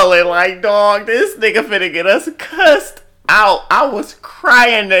 bawling like, dog, this nigga finna get us cussed out. I was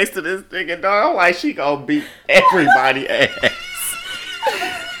crying next to this nigga, dog. I'm like, she gonna beat everybody ass.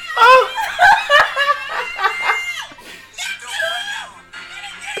 Oh.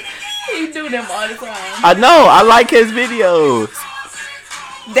 He do them all the time. I know, I like his videos.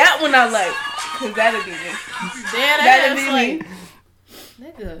 That one I like. Because that'll be me. That'll be like,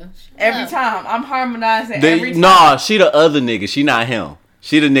 me. nigga. shut Every up. time. I'm harmonizing every time. Nah, she the other nigga. She not him.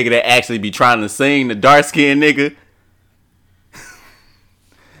 She the nigga that actually be trying to sing, the dark skinned nigga.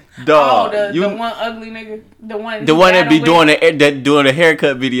 Dog, Oh, the one ugly nigga. The one that be battle doing the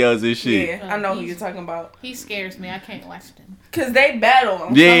haircut videos and shit. Yeah, I know who you're talking about. He scares me. I can't watch them. Cause they battle on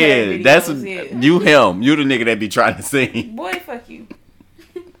some of Yeah, their videos, that's yeah. you him. You the nigga that be trying to sing. Boy, fuck you.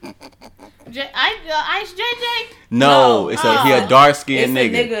 Ice JJ. No, it's he a dark It's skinned a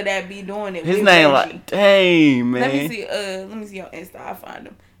nigga. nigga that be doing it. His with name Reggie. like dang man. Let me see. Let me see on Insta. I find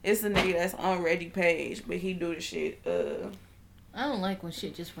him. It's a nigga that's on Reggie page, but he do the shit. I don't like when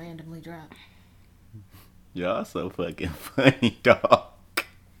shit just randomly drop. Y'all so fucking funny, dog.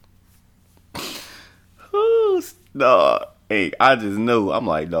 Who's dog? Hey, I just knew. I'm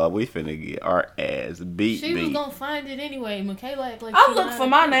like, dog, we finna get our ass beat. She was gonna find it anyway. Michaela act like I she look not for a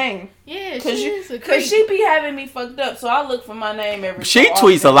my creep. name. Yeah, Cause she is a creep. cause she be having me fucked up, so I look for my name every. She so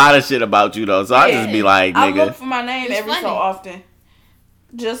tweets often. a lot of shit about you though, so I Yeah. just be like, I look nigga. for my name It's every funny. so often.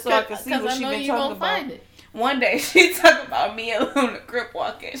 Just so I can see what I she know been you talking gonna about. find it. One day she talking about me and Luna crip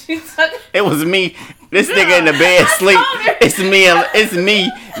walking. She talking. It was me. This nigga in the bed sleep. told her. It's me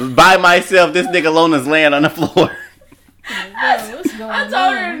by myself. This nigga Lona's laying on the floor. Bro, what's going I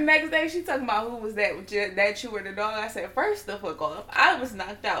told her on? the next day. She talking about who was that with you, that you were the dog. I said, first the fuck off. I was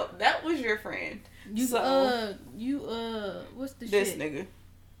knocked out. That was your friend. You So, what's the this shit? nigga.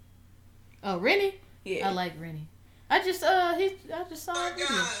 Oh, Rennie. Yeah. I like Rennie. I just saw a video.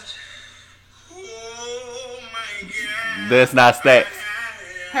 That's not stacks.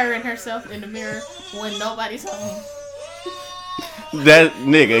 Her and herself in the mirror when nobody's home. That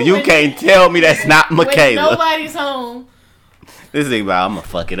nigga, you can't tell me that's not When Michaela. nobody's home. This nigga, about, I'm gonna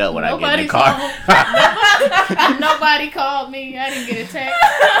fuck it up when I get in the Nobody's car. home. Nobody called me. I didn't get a text.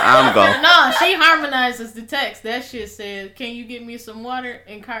 I'm going. No, she harmonizes the text. That shit said, "Can you get me some water?"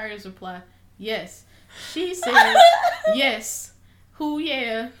 And Karia's reply, "Yes." She said, "Yes." Who?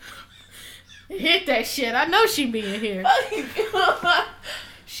 Yeah. Hit that shit. I know she being here.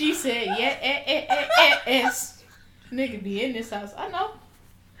 She said, yes. Nigga be in this house. I know.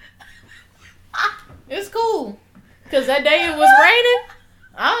 It's cool. Cause that day it was raining.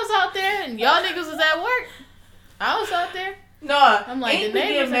 I was out there and y'all niggas was at work. I was out there. No, I'm like, ain't the be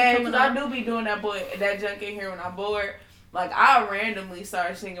neighbors getting ain't mad coming because I out. do be doing that junk in here when I'm bored. Like, I randomly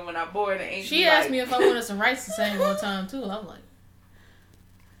start singing when I'm bored and ain't She asked me if I wanted some rice to sing one time too. I'm like,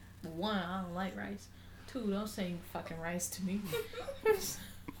 one, I don't like rice. Two, don't sing fucking rice to me. What's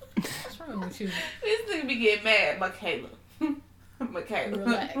wrong with you? This nigga be getting mad, Michaela. Michaela.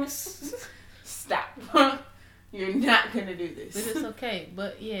 Relax. Stop. You're not gonna do this. But it's okay.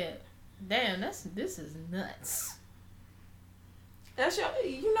 But yeah, damn, this is nuts. That's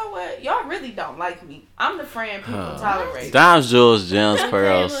you know what? Y'all really don't like me. I'm the friend people tolerate. Dimes, jewels, gems,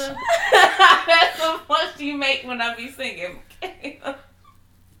 pearls. Michaela, That's the fuss you make when I be singing. Michaela.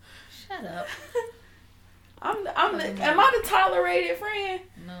 shut up. Am I the tolerated friend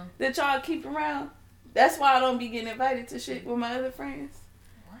No. that y'all keep around? That's why I don't be getting invited to shit with my other friends.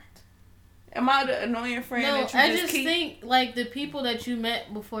 What? Am I the annoying friend No, that you I just just keep? think like the people that you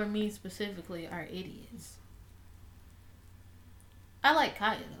met before me specifically are idiots. I like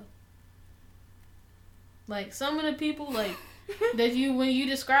Kaya though. Like some of the people like that you when you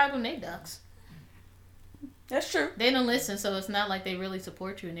describe them, they ducks. That's true. They don't listen, so it's not like they really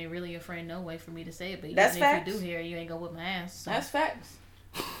support you and they really your friend. No way for me to say it, but That's even if facts. you do hear, it, you ain't gonna whip my ass. So. That's facts.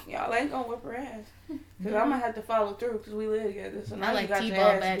 Y'all ain't gonna whip her ass. Because I'm going to have to follow through because we live together. So now I you like got your T-ball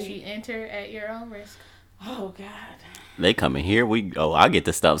ass bats. beat. You enter at your own risk. Oh, God. They come in here. I get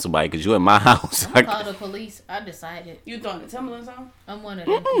to stop somebody because you in my house. I'm call the police. I decided. You throwing the Timberlands on? I'm one of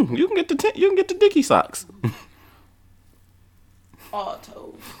them. You can get the Dickie socks. All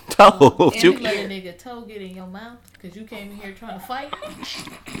toes. Toes. And You you let a nigga toe get in your mouth because you came in here trying to fight.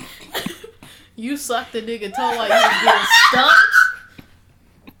 You sucked the nigga toe while you was getting stumped.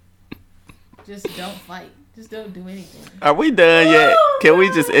 Just don't fight. Just don't do anything. Are we done yet? Can we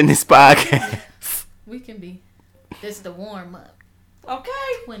just end this podcast? We can be. This is the warm up. Okay.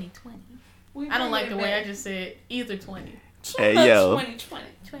 2020. We I don't like the bringing way it I just said either 20. Hey, back. yo. 2020.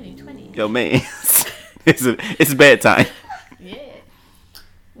 2020. Yo, man. it's bedtime. Yeah.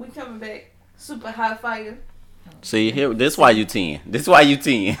 We coming back. Super high fire. See, here. This why you 10. This why you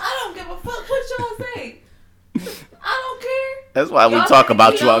 10. I don't give a fuck what y'all say. I don't care. That's why we Y'all talk think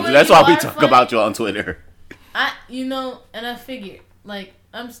about you you know on. what That's you why we are talk funny? about you on Twitter. And I figured, like,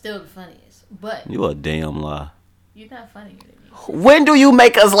 I'm still the funniest. But You a damn lie. you're not funnier than me. When do you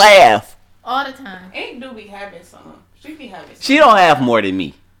make us laugh? All the time. Ain't do be having some. She be having some. She don't have more than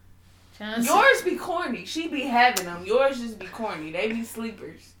me. Trying to- Yours be corny. She be having them. Yours just be corny. They be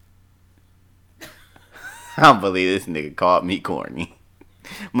sleepers. I don't believe this nigga called me corny.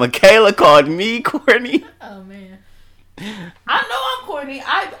 Michaela called me corny. Oh, man. I know I'm corny.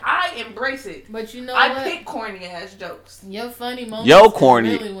 I embrace it. But you know I what? pick corny ass jokes. Your funny moments Yo, is corny.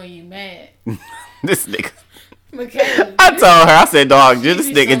 really when you mad. This nigga. Michaela, I told her, I said, dog, you this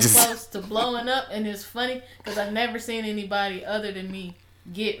be nigga so just. close to blowing up, and it's funny because I've never seen anybody other than me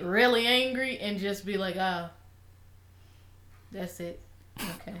get really angry and just be like, "Ah, that's it."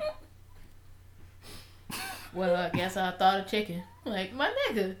 Okay. Well, I guess I thought of chicken. Like, my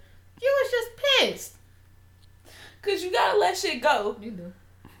nigga, you was just pissed. Cause you gotta let shit go. You do.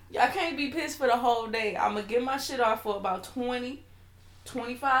 Y'all can't be pissed for the whole day. I'm gonna get my shit off for about 20,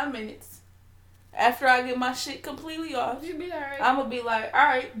 25 minutes. After I get my shit completely off, You be alright. I'm gonna be like,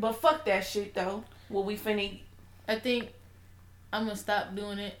 alright, but fuck that shit though. What we finna eat. I think I'm gonna stop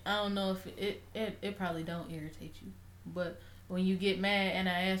doing it. I don't know if it probably don't irritate you, but when you get mad and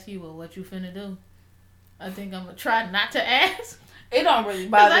I ask you, well, what you finna do? I think I'm gonna try not to ask. It don't really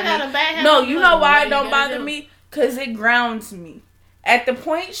bother I got me. a bad habit. No, you know why What it you don't gotta bother do? me? Because it grounds me. At the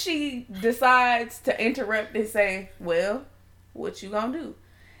point she decides to interrupt and say, well, what you gonna do?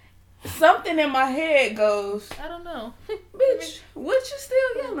 Something in my head goes, I don't know. bitch, what you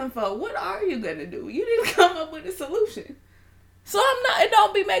still yelling for? What are you gonna do? You didn't come up with a solution. So it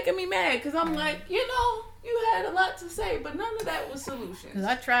don't be making me mad because I'm like, you had a lot to say, but none of that was solutions. Because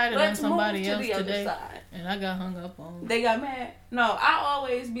I tried it Let's on somebody move to else the other today, side. and I got hung up on. They got mad. No, I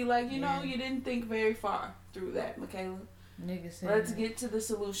always be like, you Yeah. you didn't think very far through that, Michaela. Nigga said, Let's get to the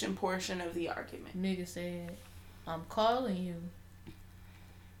solution portion of the argument. Nigga said, I'm calling you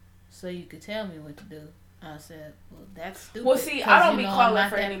so you could tell me what to do. I said, well, that's stupid. Well, see, 'cause I don't you be know I'm calling not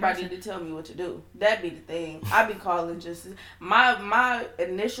for that anybody person. to tell me what to do. That be the thing. I be calling just my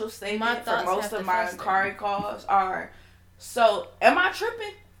initial statement for thoughts most have of to my first inquiry calls are, so am I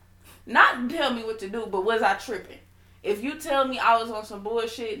tripping? Not tell me what to do, but was I tripping? If you tell me I was on some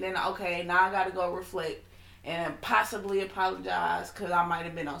bullshit, then okay, now I gotta go reflect and possibly apologize because I might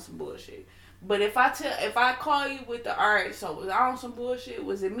have been on some bullshit. But if I call you with the alright, so was I on some bullshit?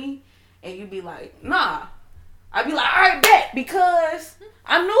 Was it me? And you be like, nah. I'd be like, alright, bet, because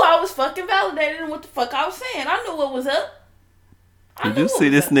I knew I was fucking validated in what the fuck I was saying. I knew what was up. Did you see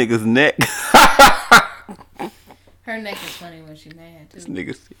this nigga's neck? Her neck is funny when she mad too. This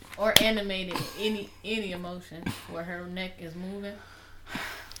nigga. Or animated any emotion where her neck is moving.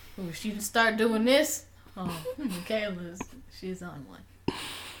 When she start doing this, Michaela's she's on one.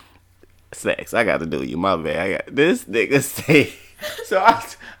 Sex, I got to do you. My bad. I got this nigga say. So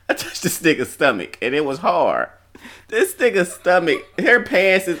I touched this nigga's stomach and it was hard. This nigga's stomach, her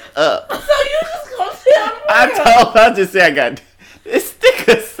pants is up. So you just gonna tell me? I just said I got this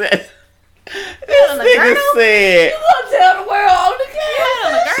nigga said. This nigga said. You gonna tell the world on the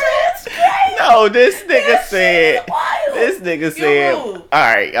camera? Shit's crazy. No, this nigga That said. shit wild. This nigga You said. rude.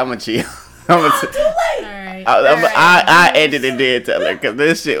 All right, I'ma chill. Oh, too late. Alright. I ended and did tell her because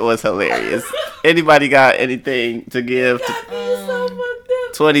this shit was hilarious. Anybody got anything to give? Got me so fucked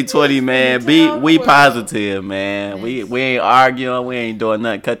up. 2020, man. We positive, man. We ain't arguing. We ain't doing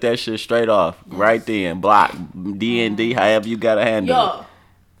nothing. Cut that shit straight off right then. Block D&D. However you gotta handle it. Yo,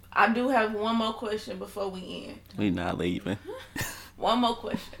 I do have one more question before we end. We not leaving. One more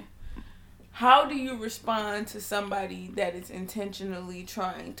question. How do you respond to somebody that is intentionally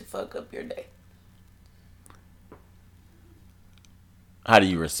trying to fuck up your day? How do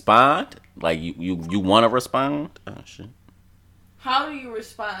you respond? Like you want to respond? Oh shit. How do you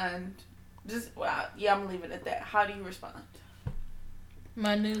respond? I'm leaving it at that. How do you respond?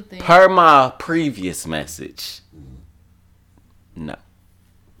 My new thing. Per my previous message. No.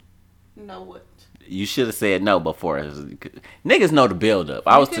 No what? You should have said no before. Niggas know the build up.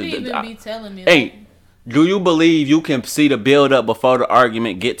 I You was could even be telling me. Hey, do you believe you can see the build up before the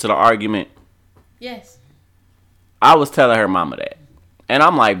argument get to the argument? Yes. I was telling her mama that. And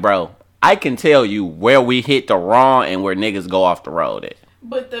I'm like, bro, I can tell you where we hit the wrong and where niggas go off the road at.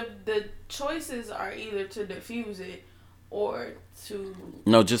 But the choices are either to diffuse it or to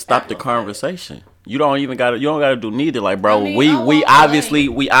No, just stop the amplify it. conversation. You don't gotta do neither. Like, bro, I mean, we I walk obviously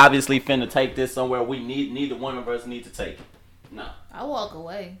away. we obviously finna take this somewhere neither one of us need to take it. No. I walk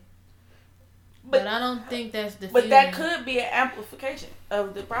away. But But I don't think that's the. But that could be an amplification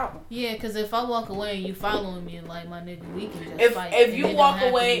of the problem. Yeah, because if I walk away and you following me and like my nigga, we can just If fight. if and you it don't walk have to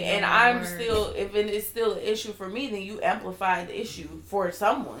away be and no I'm words. still, if it is still an issue for me, then you amplify the issue for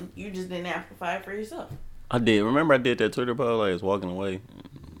someone. You just didn't amplify it for yourself. I did. Remember I did that Twitter poll? I was walking away.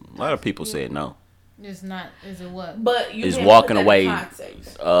 A lot of people said no. It's not. Is it what? But you Is didn't walking put that away. in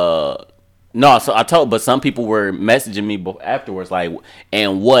context. No, so I told, but some people were messaging me afterwards, like,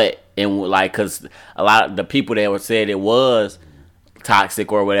 and what, and like, cause a lot of the people that were said it was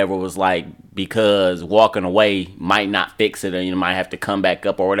toxic or whatever was like, because walking away might not fix it, or you might have to come back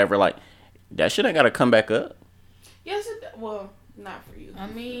up or whatever. Like, that shit ain't gotta come back up. Yes, well, not for you. I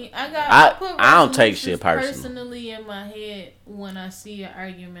mean, I don't take resolutions shit personal. personally in my head when I see an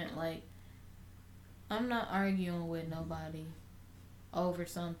argument. Like, I'm not arguing with nobody over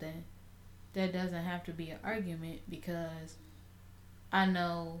something that doesn't have to be an argument, because I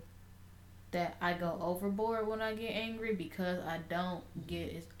know that I go overboard when I get angry, because I don't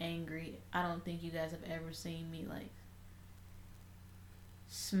get as angry. I don't think you guys have ever seen me like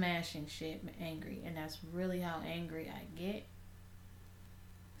smashing shit angry, and that's really how angry I get.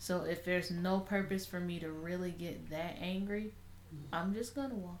 So if there's no purpose for me to really get that angry, I'm just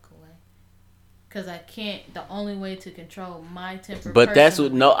gonna walk away. Cause I can't. The only way to control my temper. But that's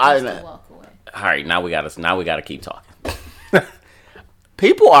what is to walk away. All right, now we gotta keep talking.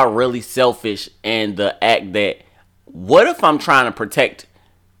 People are really selfish in the act that what if I'm trying to protect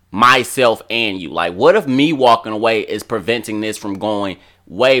myself and you? Like, what if me walking away is preventing this from going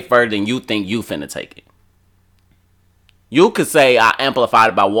way further than you think you finna take it? You could say I amplified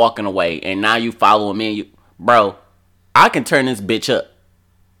it by walking away, and now you following me. And you, bro, I can turn this bitch up.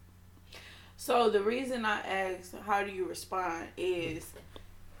 So the reason I asked how do you respond is,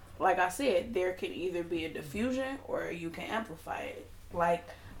 like I said, there can either be a diffusion or you can amplify it. Like,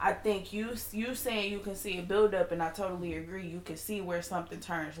 I think you saying you can see a build up, and I totally agree. You can see where something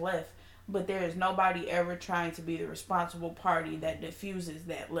turns left, but there is nobody ever trying to be the responsible party that diffuses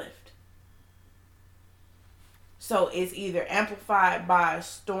that left. So it's either amplified by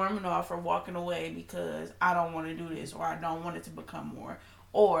storming off or walking away because I don't want to do this or I don't want it to become more,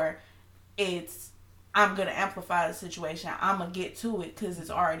 or it's I'm going to amplify the situation. I'm going to get to it because it's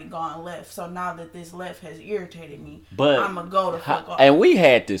already gone left. So now that this left has irritated me, but I'm going to go to fuck off. And we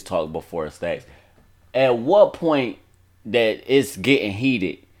had this talk before, Stacks. At what point that it's getting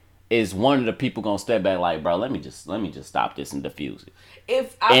heated is one of the people going to step back like, bro, let me just stop this and diffuse it.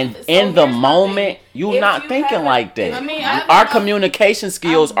 In the moment, you're not thinking like that. I mean, our communication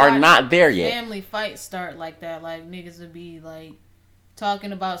skills are not there yet. Family fights start like that. Like, niggas would be like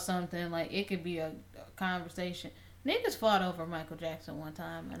talking about something. Like, it could be a conversation. Niggas fought over Michael Jackson one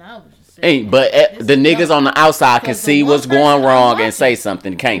time, and I was just saying, but the niggas on the outside can see what's going wrong and say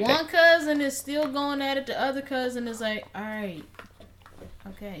something, can't they? One cousin is still going at it. The other cousin is like, all right,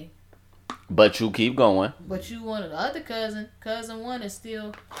 okay. But you keep going. But you wanted the other cousin one is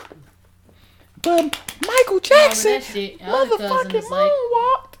still. But Michael Jackson, that shit. The other cousin is like,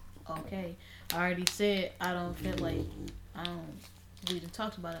 moonwalked. Okay, I already said I don't feel like we done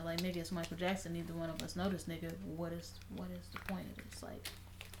talked about it. Like, nigga, it's Michael Jackson. Neither one of us know this nigga. What is the point of this? Like,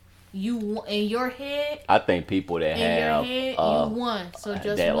 you in your head. I think people that have you won. So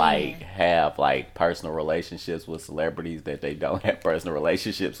just that win. like have like personal relationships with celebrities that they don't have personal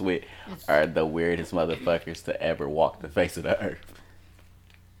relationships with are the weirdest motherfuckers to ever walk the face of the earth.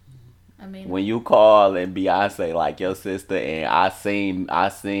 I mean, when you call and Beyonce like your sister, and I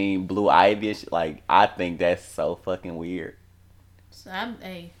seen Blue Ivy and shit, like, I think that's so fucking weird. So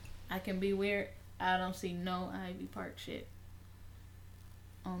I can be weird. I don't see no Ivy Park shit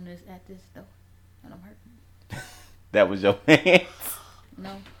at this store, and I'm hurting. That was your man?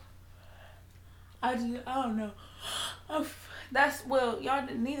 No. I don't know. Y'all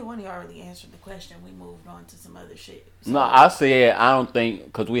neither one of y'all really answered the question. We moved on to some other shit. So. No, I said I don't think,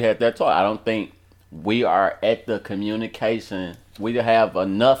 because we had that talk, I don't think we are at the communication. We have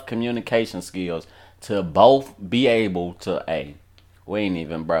enough communication skills to both be able to, we ain't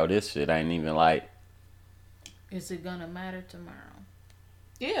even, bro, this shit ain't even like. Is it gonna matter tomorrow?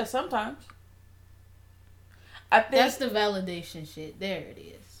 Yeah, sometimes. I think that's the validation shit. There it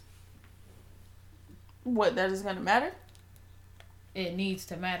is. What, that is gonna matter? It needs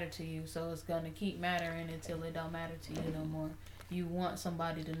to matter to you, so it's gonna keep mattering until it don't matter to you no more. You want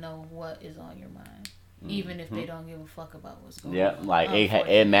somebody to know what is on your mind, even if they don't give a fuck about what's going on. Yeah, like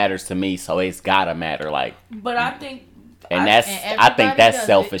it matters to me, so it's gotta matter. Like, but I think, I think that's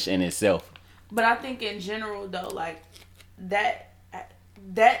selfish in itself. But I think in general though, like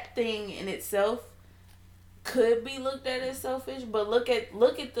that thing in itself could be looked at as selfish. But look at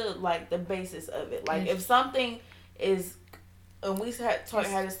the basis of it. Like, if something is, and we had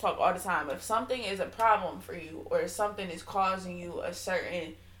this talk all the time. If something is a problem for you, or if something is causing you a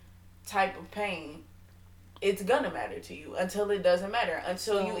certain type of pain, it's gonna matter to you until it doesn't matter.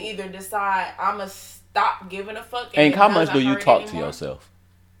 Until you either decide, I'm gonna stop giving a fuck. And how much do you talk to yourself?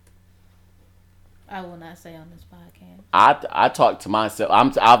 I will not say on this podcast. I talk to myself.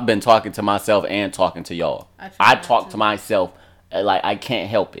 I've been talking to myself and talking to y'all. I talk to myself like I can't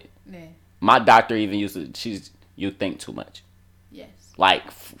help it. Yeah. My doctor even used to. You think too much. Yes.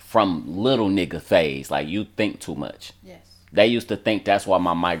 Like from little nigga phase, like you think too much. Yes. They used to think that's why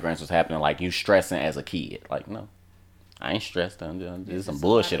my migraines was happening. Like, you stressing as a kid. Like, no, I ain't stressed. There's some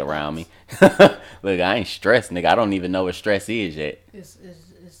bullshit around me. Look, I ain't stressed, nigga. I don't even know what stress is yet. It's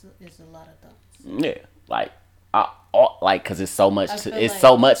a lot of thoughts. Yeah, like, cause it's so much.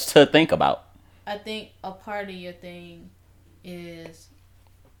 So much to think about. I think a part of your thing is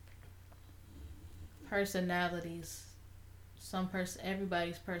personalities.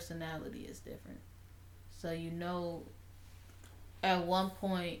 Everybody's personality is different. So at one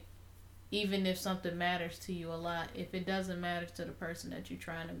point, even if something matters to you a lot, if it doesn't matter to the person that you're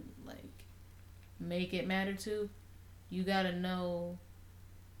trying to like make it matter to, you gotta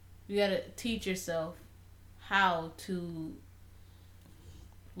teach yourself how to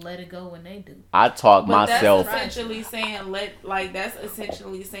let it go when they do. I taught myself. That's essentially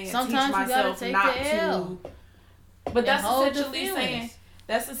saying sometimes you gotta take not the L. But that's hold the essentially saying. feelings.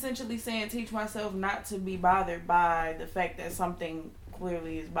 That's essentially saying teach myself not to be bothered by the fact that something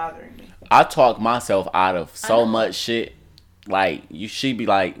clearly is bothering me. I talk myself out of so know. much shit. Like she be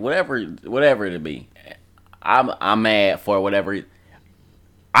like whatever it be. I'm mad for whatever.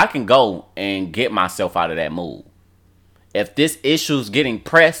 I can go and get myself out of that mood. If this issue's getting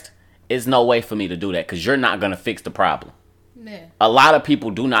pressed, there's no way for me to do that because you're not gonna fix the problem. Yeah. A lot of people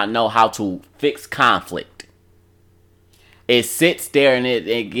do not know how to fix conflict. It sits there and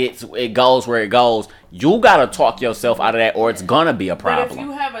it goes where it goes. You gotta talk yourself out of that, or it's gonna be a problem. But if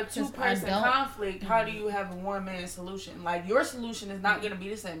you have a I two-person don't. conflict, how do you have a one-man solution? Like your solution is not gonna be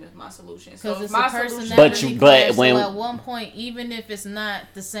the same as my solution. So Because if it's my a solution, personality clash. when- So at one point, even if it's not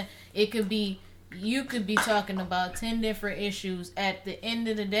the same, it could be. You could be talking about 10 different issues. At the end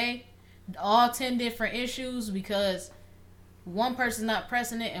of the day, all 10 different issues, because one person's not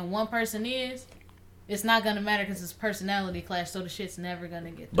pressing it and one person is. It's not gonna matter because it's personality clash. So the shit's never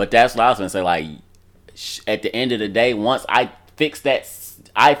gonna get. But that's what I was gonna say. Like, at the end of the day, once I fix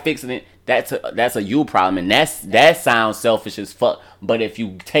it. That's a you problem, and that sounds selfish as fuck. But if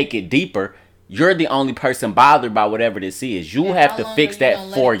you take it deeper, you're the only person bothered by whatever this is. You have to fix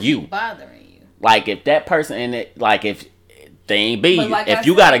that for you. Bothering you. Like if that person and it, like if they ain't be But you, like if I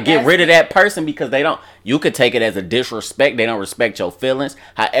you said, gotta get that's- rid of that person because they don't, you could take it as a disrespect. They don't respect your feelings.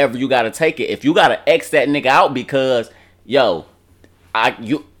 However, you gotta take it. If you gotta X that nigga out because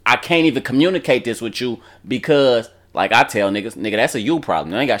I can't even communicate this with you because like I tell niggas, nigga, that's a you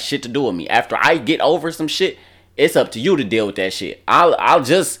problem. It ain't got shit to do with me. After I get over some shit, it's up to you to deal with that shit. I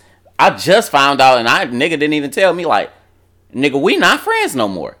just found out and nigga didn't even tell me like, nigga, we not friends no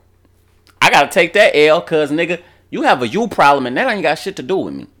more. I gotta take that L cause nigga, you have a you problem and that ain't got shit to do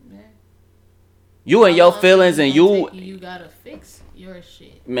with me. Yeah. You and your feelings and You gotta fix your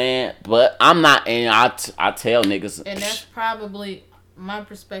shit. man, but I'm not, and I tell niggas, And that's probably, my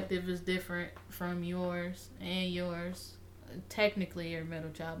perspective is different from yours and yours. Technically you're a middle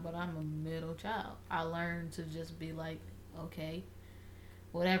child, but I'm a middle child. I learned to just be like, okay,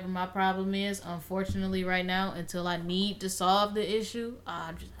 whatever my problem is, unfortunately right now, until I need to solve the issue,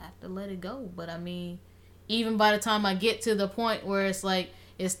 I just have to let it go. But I mean, even by the time I get to the point where it's like,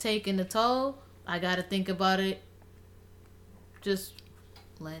 it's taking a toll, I gotta think about it. Just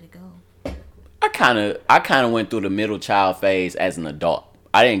let it go. I kind of went through the middle child phase as an adult.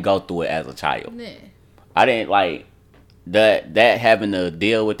 I didn't go through it as a child. Yeah. I didn't like that having to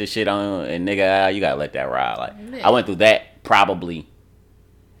deal with the shit on and nigga, you gotta let that ride. Like Yeah. I went through that probably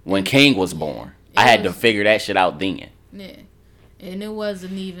when King was born. I had to figure that shit out then. Yeah. And it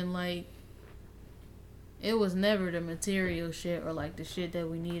wasn't even like, it was never the material shit or like the shit that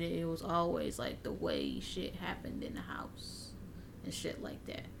we needed. It was always like the way shit happened in the house and shit like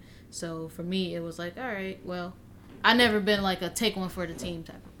that. So for me, it was like, all right, well, I never been like a take one for the team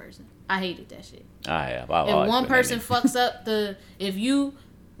type of person. I hated that shit. I have. If one person fucks up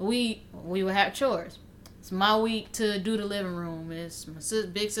we would have chores. It's my week to do the living room. It's my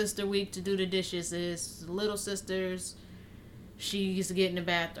big sister week to do the dishes. It's little sister's, she's to get in the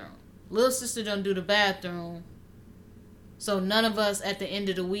bathroom. Little sister don't do the bathroom, so none of us at the end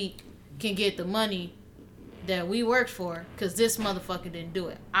of the week can get the money that we worked for because this motherfucker didn't do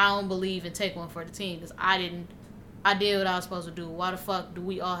it. I don't believe in take one for the team because I did what I was supposed to do. Why the fuck do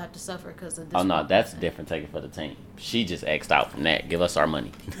we all have to suffer because of this? Oh no, one that's person? different. Taking for the team. She just X'd out from that. Give us our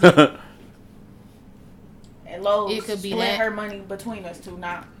money. and Lowe's It could be split that. her money between us two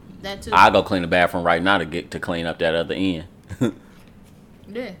now. That too. I'll go clean the bathroom right now to clean up that other end.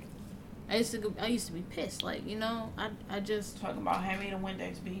 Yeah. I used to be pissed. Like, you know, I just, Talking about hand me the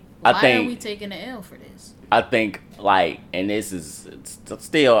Windex, B. I why think- are we taking the L for this? I think like, and this is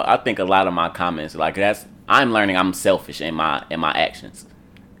still, I think a lot of my comments like I'm learning I'm selfish in my actions.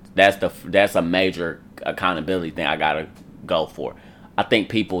 That's a major accountability thing I gotta go for. I think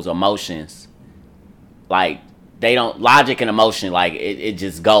people's emotions, like they don't, logic and emotion, like it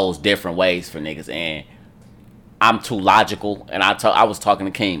just goes different ways for niggas, and I'm too logical. And I was talking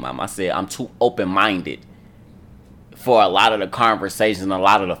to King Mom. I said I'm too open minded for a lot of the conversations and a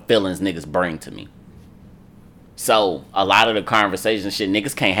lot of the feelings niggas bring to me. So a lot of the conversation shit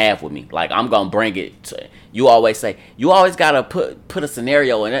niggas can't have with me. Like I'm gonna bring it to, you always say, you always gotta put a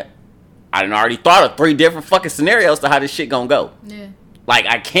scenario in it. I done already thought of 3 different fucking scenarios to how this shit gonna go. Yeah. Like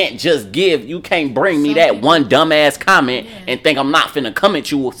I can't just you can't bring me Some that people- one dumbass comment Yeah. and think I'm not finna come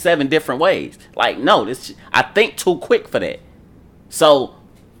at you 7 different ways. Like no, I think too quick for that. So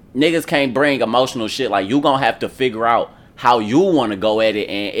niggas can't bring emotional shit. Like you gonna have to figure out how you wanna go at it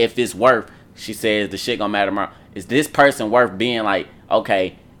and if it's worth, she says the shit gonna matter tomorrow. Is this person worth being like,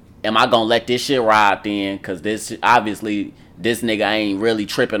 okay, am I gonna let this shit ride then? Cause this obviously this nigga ain't really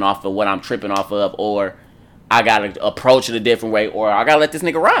tripping off of what I'm tripping off of, or I gotta approach it a different way, or I gotta let this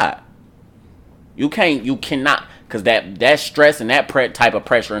nigga ride. You cannot, cause that stress and that type of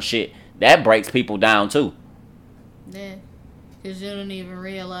pressure and shit that breaks people down too. Yeah. Cause you don't even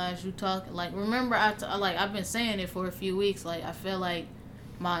realize you talking. Like, remember, I've been saying it for a few weeks. Like, I feel like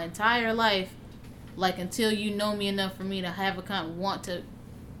my entire life, like, until you know me enough for me to have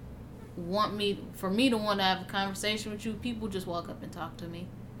for me to want to have a conversation with you, people just walk up and talk to me,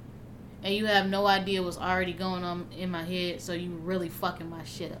 and you have no idea what's already going on in my head. So you really fucking my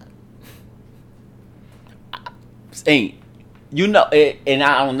shit up. Ain't you know it, and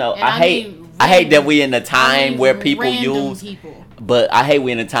I don't know. And I hate that we in a time where people use. People. But I hate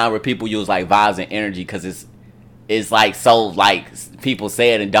we in a time where people use like vibes and energy because it's like so like people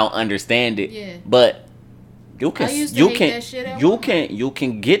say it and don't understand it. Yeah. But you can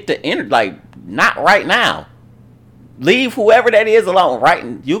get the energy, like not right now. Leave whoever that is alone. Right,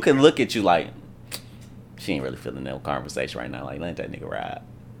 you can look at you like she ain't really feeling that conversation right now. Like let that nigga ride.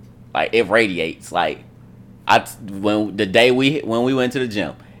 Like it radiates. Like when we went to the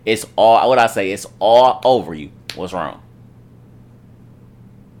gym, it's all what I say. It's all over you. What's wrong?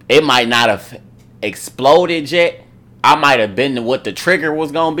 It might not have exploded yet. I might have been what the trigger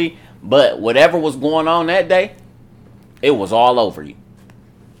was gonna be, but whatever was going on that day, it was all over you.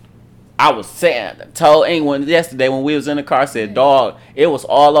 I was told anyone yesterday when we was in the car, said, dog, it was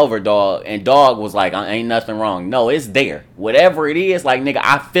all over, dog. And dog was like, ain't nothing wrong. No, it's there. Whatever it is, like, nigga,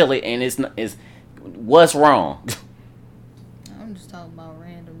 I feel it, and it's what's wrong? I'm just talking about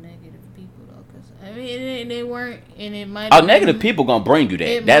random negative people, though, because, I mean, they weren't, and it might have negative people gonna bring you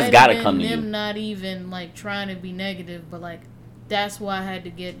that. That's gotta come to you. Them not even, like, trying to be negative, but, like, that's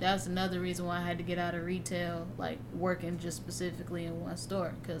another reason why I had to get out of retail, like, working just specifically in one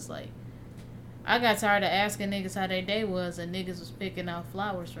store, because, like, I got tired of asking niggas how their day was, and niggas was picking out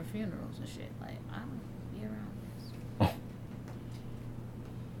flowers for funerals and shit. Like, I don't be around this.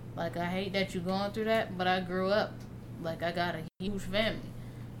 Like, I hate that you're going through that, but I grew up. Like, I got a huge family.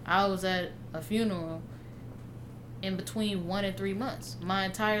 I was at a funeral in between 1 and 3 months. My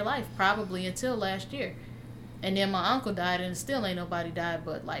entire life, probably until last year. And then my uncle died, and still ain't nobody died.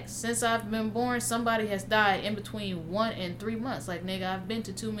 But, like, since I've been born, somebody has died in between 1 and 3 months. Like, nigga, I've been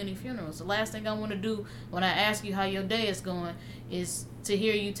to too many funerals. The last thing I want to do when I ask you how your day is going is to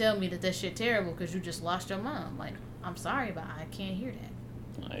hear you tell me that shit terrible because you just lost your mom. Like, I'm sorry, but I can't hear that.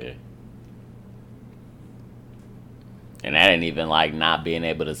 Oh, yeah. And that ain't even, like, not being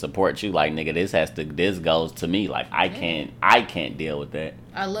able to support you. Like, nigga, this goes to me. Like, I can't deal with that.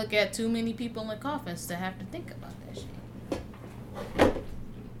 I look at too many people in coffins to have to think about that shit.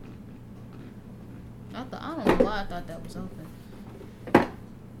 I don't know why I thought that was open.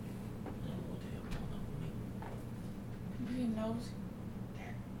 You know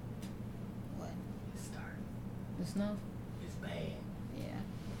what? It's starting. The snow? It's bad. Yeah.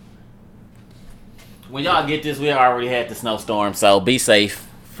 When y'all get this, we already had the snowstorm, so be safe.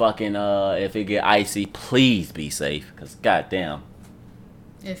 Fucking, if it get icy, please be safe, because goddamn.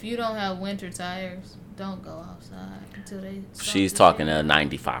 If you don't have winter tires, don't go outside until they start. She's talking to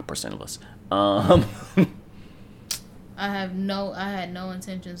 95% of us. I had no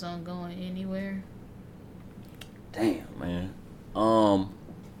intentions on going anywhere. Damn, man.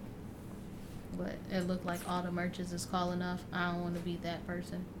 But it looked like all the merchants is calling off. I don't want to be that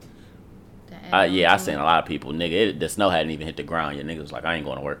person. Yeah, I seen a lot of people, nigga. The snow hadn't even hit the ground yet. Nigga was like, I ain't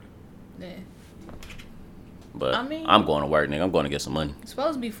going to work. Yeah. But I mean, I'm going to work, nigga. I'm going to get some money. It's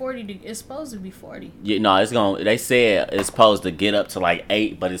supposed to be 40. It's supposed to be 40. Yeah, no, they said it's supposed to get up to like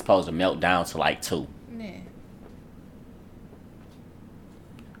 8, but it's supposed to melt down to like 2. Yeah.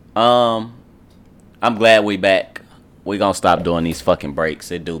 I'm glad we back. We gonna stop doing these fucking breaks.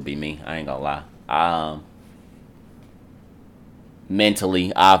 It do be me. I ain't gonna lie.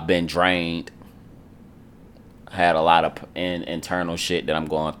 Mentally, I've been drained. Had a lot of internal shit that I'm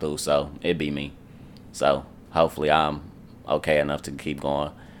going through, so it be me. So hopefully I'm okay enough to keep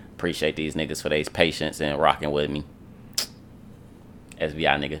going. Appreciate these niggas for their patience and rocking with me.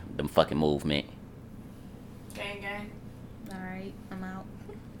 SBI nigga, them fucking movement. Gang. Alright, I'm out.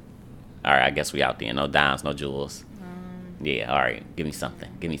 Alright, I guess we out there. No dimes, no jewels. Yeah, alright. Give me something.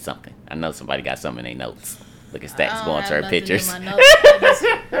 I know somebody got something in their notes. Look at Stacks going to her pictures. I don't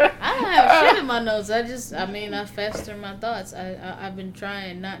have shit in my notes. I fester my thoughts. I've been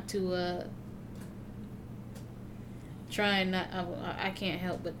trying not to, I can't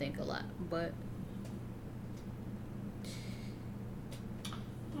help but think a lot, but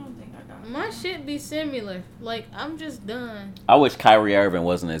I don't think I got My shit be similar. Like, I'm just done. I wish Kyrie Irving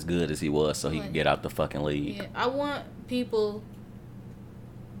wasn't as good as he was, so he could get out the fucking league. Yeah, I want people,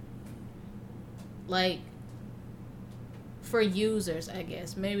 like, for users, I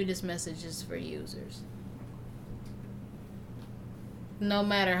guess. Maybe this message is for users. No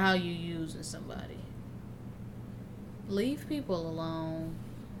matter how you using somebody, leave people alone.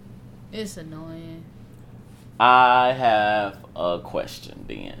 It's annoying. I have a question,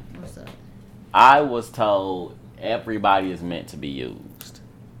 then. What's up? I was told everybody is meant to be used.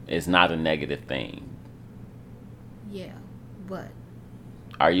 It's not a negative thing. Yeah, but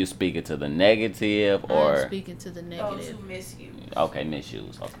Are you speaking to the negative I'm or speaking to the those negative. who misuse. okay,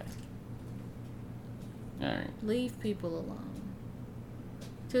 misuse? Okay. All right. Leave people alone.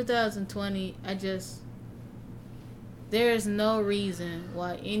 2020, there's no reason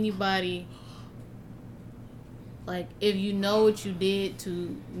why anybody, like, if you know what you did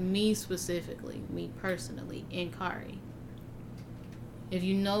to me specifically, me personally, and Kari, if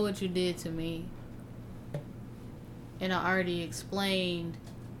you know what you did to me, and I already explained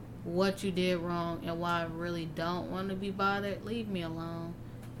what you did wrong and why I really don't want to be bothered, leave me alone.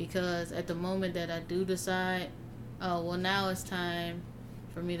 Because at the moment that I do decide, oh, well, now it's time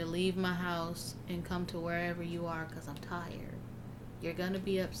for me to leave my house and come to wherever you are because I'm tired, you're going to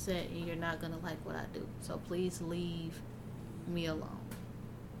be upset and you're not going to like what I do. So please leave me alone.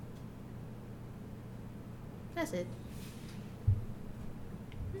 That's it.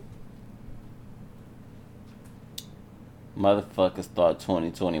 Motherfuckers thought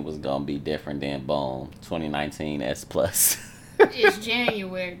 2020 was gonna be different than boom. 2019 S plus. It's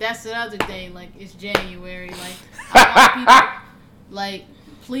January. That's the other thing. Like, it's January. Like, I want people, like,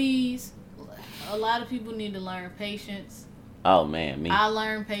 please, a lot of people need to learn patience. Oh man, me. I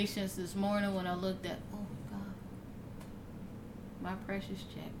learned patience this morning when I looked at, oh God, my precious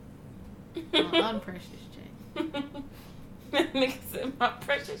check, my unprecious check. Nigga said my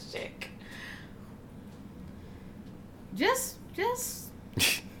precious check. Just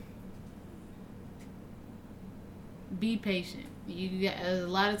be patient. You got a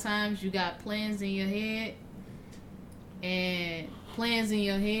lot of times you got plans in your head, and plans in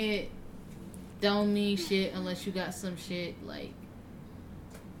your head don't mean shit unless you got some shit like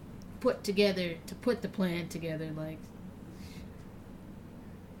put together to put the plan together. Like,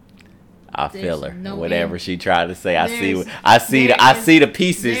 I feel her. there's no Whatever end. she tried to say, I see There's- I see the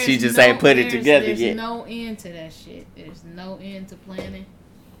pieces. there's She just no- ain't put it together there's yet. no end to that shit. There's no end to planning.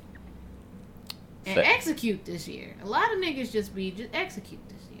 And Fa- execute this year. A lot of niggas just execute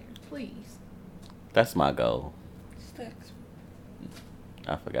this year, please. That's my goal. Stacks.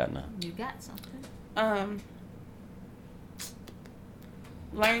 I forgot now. You got something.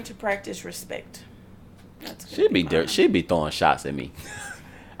 Learn to practice respect. That's gonna She'd be mine. she'd be throwing shots at me.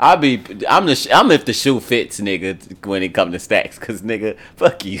 I'm if the shoe fits, nigga, when it come to stacks, cause nigga,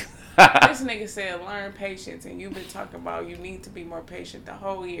 fuck you. This nigga said learn patience, and you've been talking about you need to be more patient the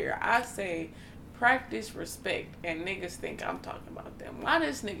whole year. I say practice respect, and niggas think I'm talking about them. Why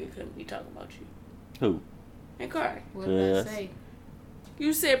this nigga couldn't be talking about you? Who? And Cardi, What did Yes. I say?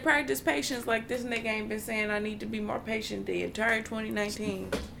 you said practice patience like this nigga ain't been saying I need to be more patient the entire 2019.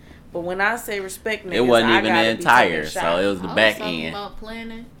 But when I say respect niggas, It wasn't I even the gotta be entire, taking so shots. it was the I back was talking end. about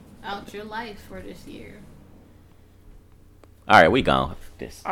planning out your life for this year. All right, we gone. This.